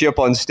 We get you up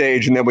on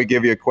stage, and then we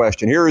give you a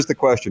question. Here is the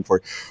question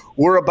for you.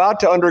 We're about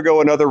to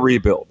undergo another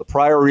rebuild. The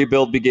prior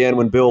rebuild began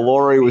when Bill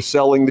Laurie was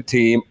selling the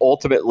team,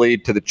 ultimately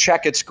to the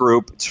Checketts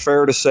Group. It's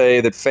fair to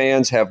say that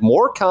fans have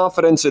more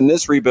confidence in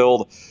this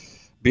rebuild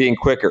being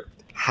quicker.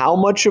 How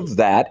much of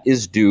that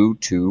is due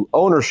to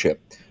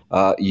ownership?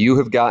 You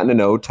have gotten to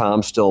know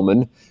Tom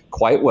Stillman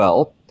quite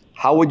well.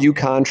 How would you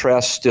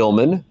contrast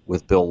Stillman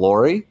with Bill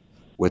Laurie,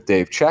 with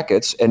Dave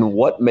Checketts, and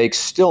what makes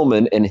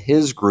Stillman and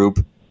his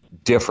group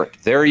different?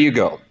 There you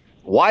go.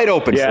 Wide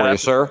open for you,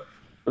 sir.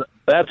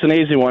 That's an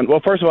easy one.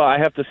 Well, first of all, I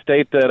have to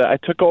state that I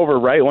took over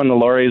right when the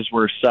Lauries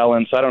were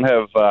selling, so I don't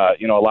have a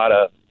lot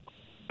of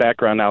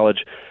background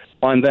knowledge.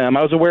 on them.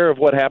 I was aware of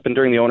what happened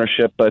during the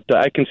ownership, but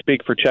I can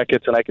speak for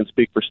Checketts and I can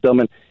speak for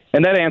Stillman.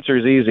 And that answer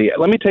is easy.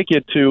 Let me take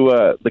you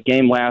to the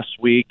game last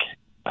week.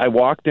 I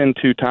walked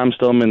into Tom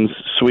Stillman's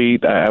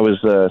suite. I was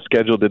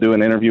scheduled to do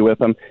an interview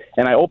with him,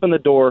 and I opened the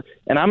door,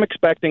 and I'm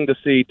expecting to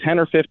see 10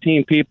 or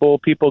 15 people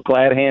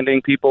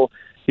glad-handing, people,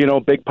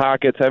 big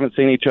pockets, haven't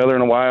seen each other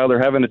in a while.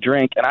 They're having a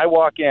drink. And I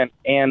walk in,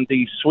 and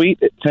the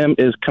suite, Tim,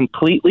 is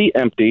completely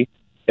empty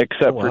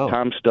except for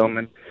Tom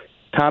Stillman.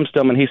 Tom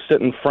Stillman, he's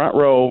sitting front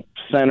row,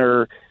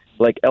 center,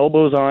 like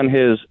elbows on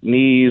his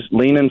knees,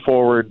 leaning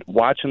forward,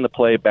 watching the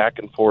play back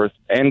and forth,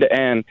 end to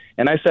end.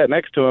 And I sat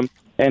next to him,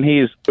 and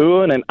he's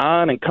oohing and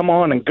on and come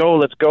on and go,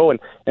 let's go. And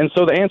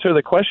so the answer to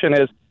the question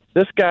is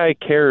this guy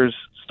cares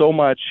so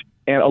much,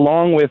 and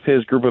along with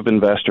his group of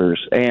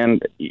investors.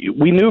 And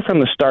we knew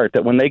from the start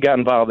that when they got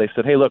involved, they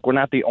said, hey, look, we're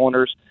not the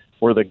owners.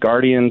 We're the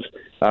guardians.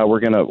 We're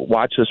going to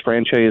watch this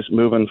franchise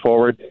moving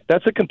forward.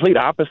 That's a complete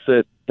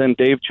opposite than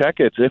Dave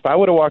Checketts. If I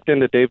would have walked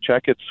into Dave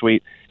Checketts'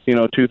 suite,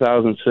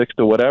 2006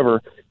 to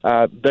whatever,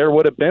 there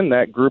would have been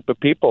that group of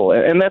people.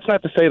 And that's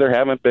not to say there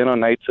haven't been on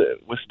nights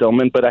with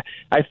Stillman, but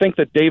I think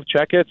that Dave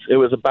Checketts, it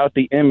was about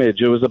the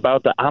image. It was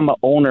about I'm an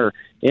owner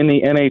in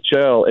the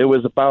NHL. It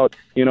was about,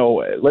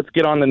 let's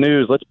get on the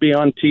news. Let's be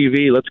on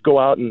TV. Let's go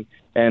out and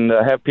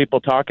have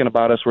people talking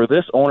about us, where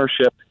this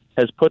ownership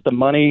has put the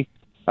money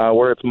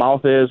where its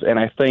mouth is. And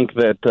I think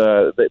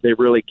that they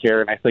really care.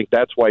 And I think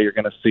that's why you're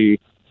going to see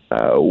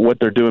what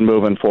they're doing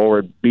moving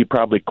forward be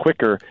probably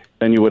quicker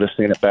than you would have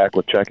seen it back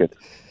with Checketts.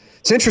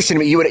 It's interesting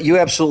to me. You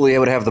absolutely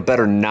would have the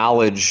better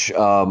knowledge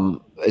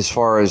as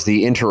far as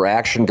the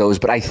interaction goes.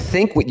 But I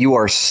think what you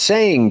are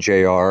saying,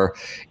 JR,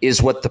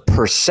 is what the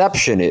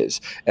perception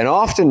is. And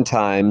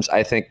oftentimes,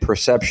 I think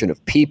perception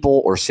of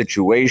people or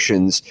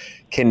situations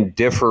can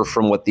differ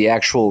from what the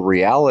actual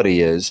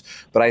reality is.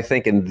 But I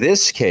think in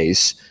this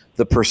case,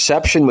 the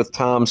perception with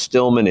Tom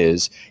Stillman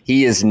is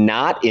he is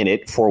not in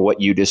it for what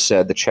you just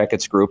said, the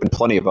Checketts Group and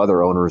plenty of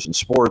other owners in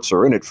sports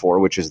are in it for,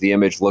 which is the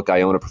image, look,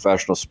 I own a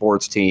professional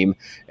sports team,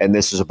 and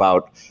this is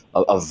about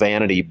a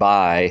vanity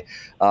buy.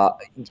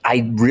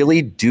 I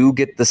really do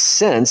get the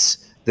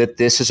sense that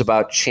this is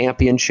about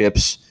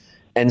championships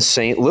and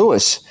St.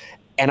 Louis.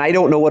 And I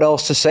don't know what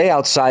else to say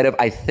outside of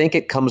I think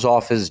it comes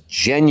off as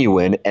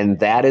genuine, and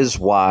that is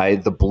why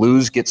the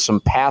Blues get some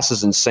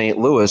passes in St.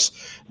 Louis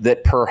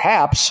that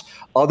perhaps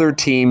other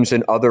teams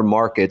in other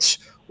markets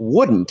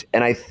wouldn't.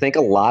 And I think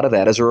a lot of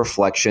that is a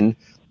reflection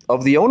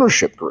of the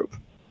ownership group.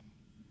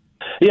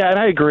 Yeah, and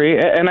I agree.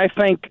 And I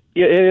think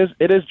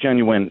it is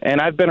genuine.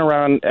 And I've been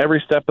around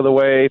every step of the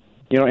way,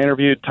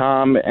 interviewed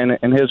Tom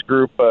and his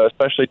group,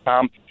 especially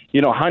Tom,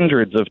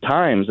 hundreds of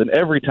times. And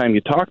every time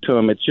you talk to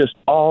him, it's just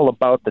all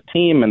about the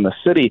team and the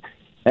city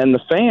and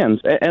the fans.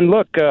 And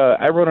look,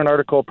 I wrote an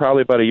article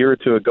probably about a year or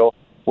two ago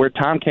where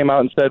Tom came out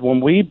and said, when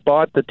we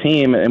bought the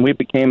team and we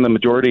became the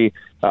majority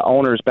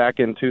owners back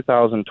in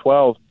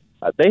 2012,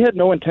 they had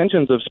no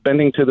intentions of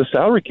spending to the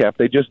salary cap.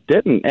 They just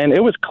didn't. And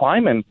it was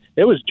climbing.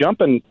 It was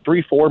jumping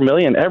 $3-4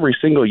 million every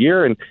single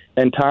year.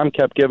 And Tom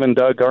kept giving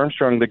Doug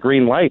Armstrong the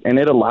green light, and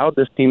it allowed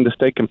this team to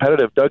stay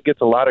competitive. Doug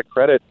gets a lot of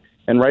credit,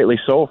 and rightly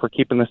so, for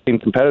keeping this team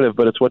competitive,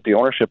 but it's what the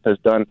ownership has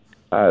done,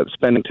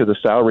 spending to the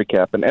salary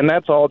cap. And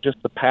that's all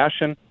just the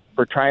passion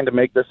for trying to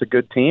make this a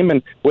good team.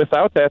 And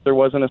without that, there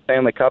wasn't a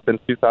Stanley Cup in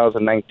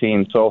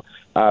 2019. So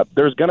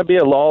there's going to be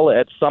a lull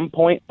at some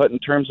point, but in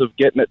terms of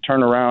getting it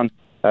turned around,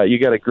 you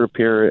got a group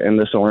here in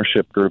this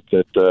ownership group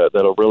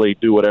that'll really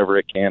do whatever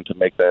it can to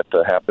make that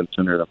happen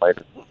sooner than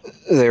later.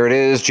 There it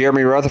is.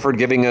 Jeremy Rutherford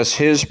giving us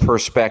his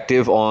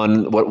perspective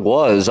on what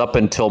was, up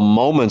until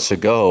moments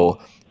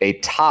ago, a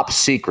top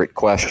secret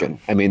question.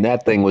 I mean,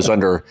 that thing was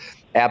under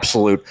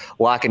absolute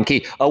lock and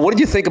key. What did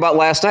you think about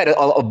last night?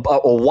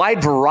 A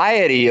wide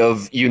variety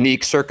of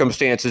unique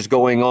circumstances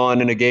going on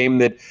in a game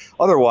that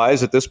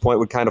otherwise at this point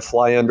would kind of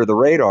fly under the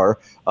radar,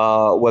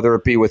 whether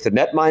it be with the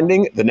net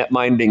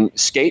minding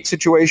skate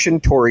situation,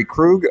 Torrey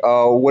Krug.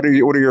 What are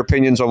your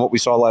opinions on what we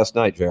saw last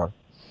night, JR?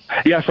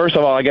 Yeah, first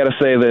of all, I got to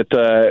say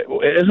that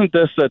isn't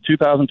this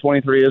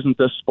 2023, isn't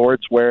this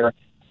sports where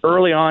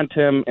early on,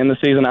 Tim, in the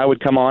season, I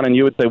would come on and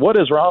you would say, what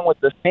is wrong with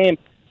this team?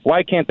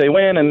 Why can't they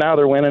win? And now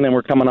they're winning, and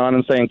we're coming on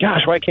and saying,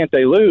 gosh, why can't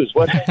they lose?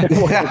 What is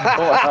going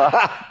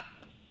on?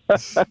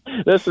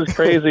 This is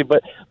crazy.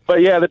 But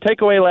yeah, the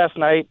takeaway last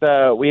night,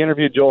 we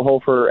interviewed Joel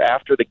Hofer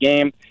after the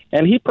game,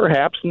 and he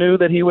perhaps knew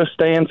that he was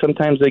staying.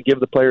 Sometimes they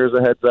give the players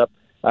a heads up.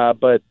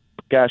 But,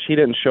 gosh, he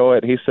didn't show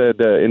it. He said,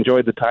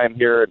 enjoyed the time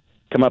here,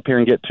 come up here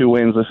and get 2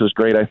 wins. This is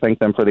great. I thank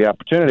them for the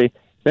opportunity.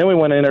 Then we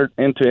went in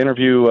to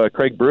interview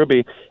Craig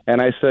Berube,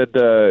 and I said,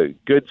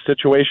 good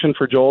situation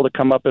for Joel to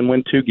come up and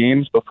win 2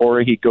 games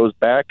before he goes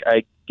back.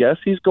 I guess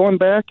he's going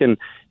back, and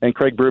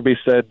Craig Berube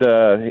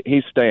said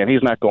he's staying.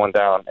 He's not going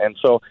down. And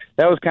so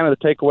that was kind of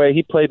the takeaway.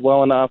 He played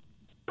well enough.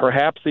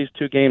 Perhaps these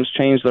 2 games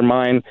changed their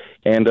mind,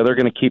 and they're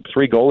going to keep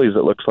 3 goalies,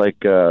 it looks like,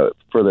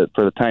 for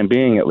the time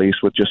being, at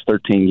least, with just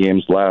 13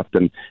 games left.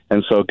 And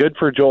so good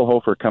for Joel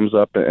Hofer, comes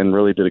up and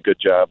really did a good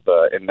job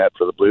in net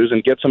for the Blues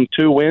and gets them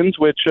 2 wins,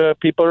 which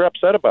people are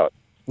upset about.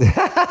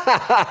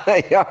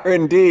 They are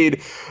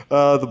indeed.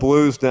 The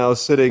Blues now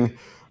sitting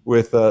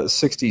with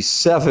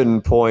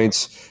 67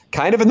 points,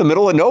 kind of in the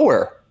middle of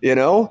nowhere,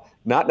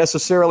 not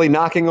necessarily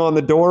knocking on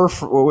the door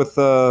with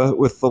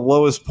the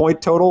lowest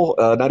point total,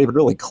 not even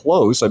really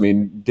close. I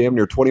mean, damn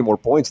near 20 more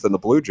points than the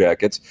Blue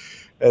Jackets,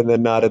 and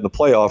then not in the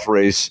playoff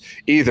race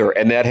either,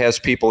 and that has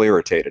people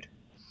irritated.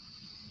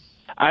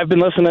 I've been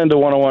listening to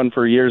 101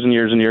 for years and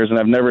years and years, and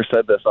I've never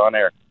said this on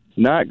air.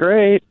 Not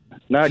great.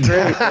 Yeah,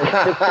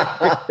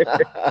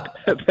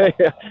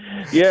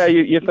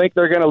 you think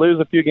they're going to lose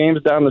a few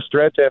games down the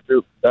stretch after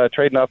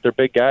trading off their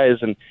big guys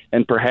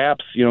and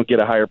perhaps get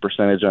a higher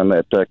percentage on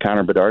that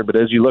Connor Bedard. But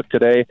as you look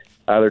today,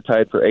 they're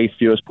tied for 8th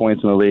fewest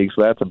points in the league,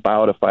 so that's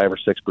about a 5 or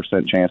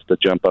 6% chance to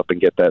jump up and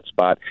get that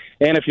spot.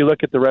 And if you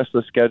look at the rest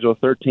of the schedule,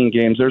 13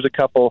 games, there's a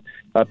couple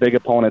big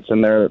opponents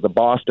in there, the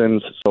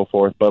Bostons, so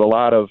forth, but a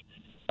lot of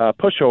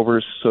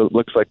pushovers, so it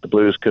looks like the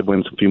Blues could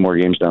win some few more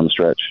games down the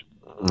stretch.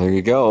 There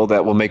you go.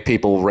 That will make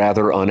people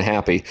rather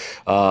unhappy,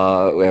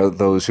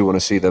 those who want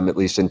to see them at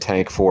least in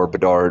tank for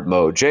Bedard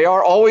mode.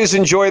 JR, always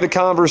enjoy the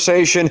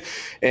conversation,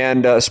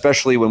 and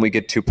especially when we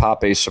get to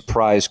pop a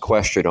surprise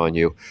question on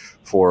you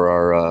for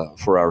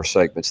our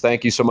segments.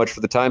 Thank you so much for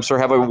the time, sir.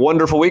 Have a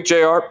wonderful week,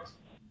 JR.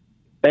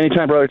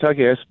 Anytime, brother. Talk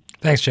to you guys.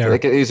 Thanks, Jeremy.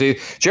 Take it easy.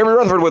 Jeremy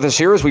Rutherford with us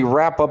here as we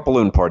wrap up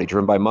Balloon Party,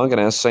 driven by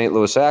Munganess, St.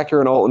 Louis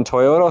Acura, and Alton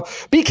Toyota.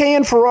 BK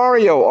and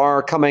Ferrario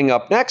are coming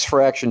up next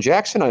for Action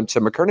Jackson. I'm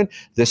Tim McKernan.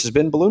 This has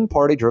been Balloon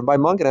Party, driven by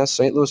Munganess,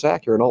 St. Louis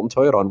Acura, and Alton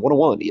Toyota on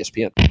 101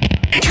 ESPN.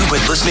 You've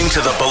been listening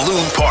to the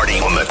Balloon Party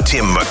on the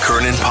Tim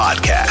McKernan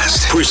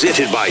Podcast,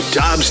 presented by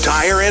Dobbs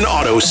Tire and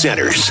Auto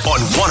Centers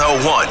on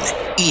 101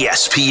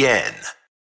 ESPN.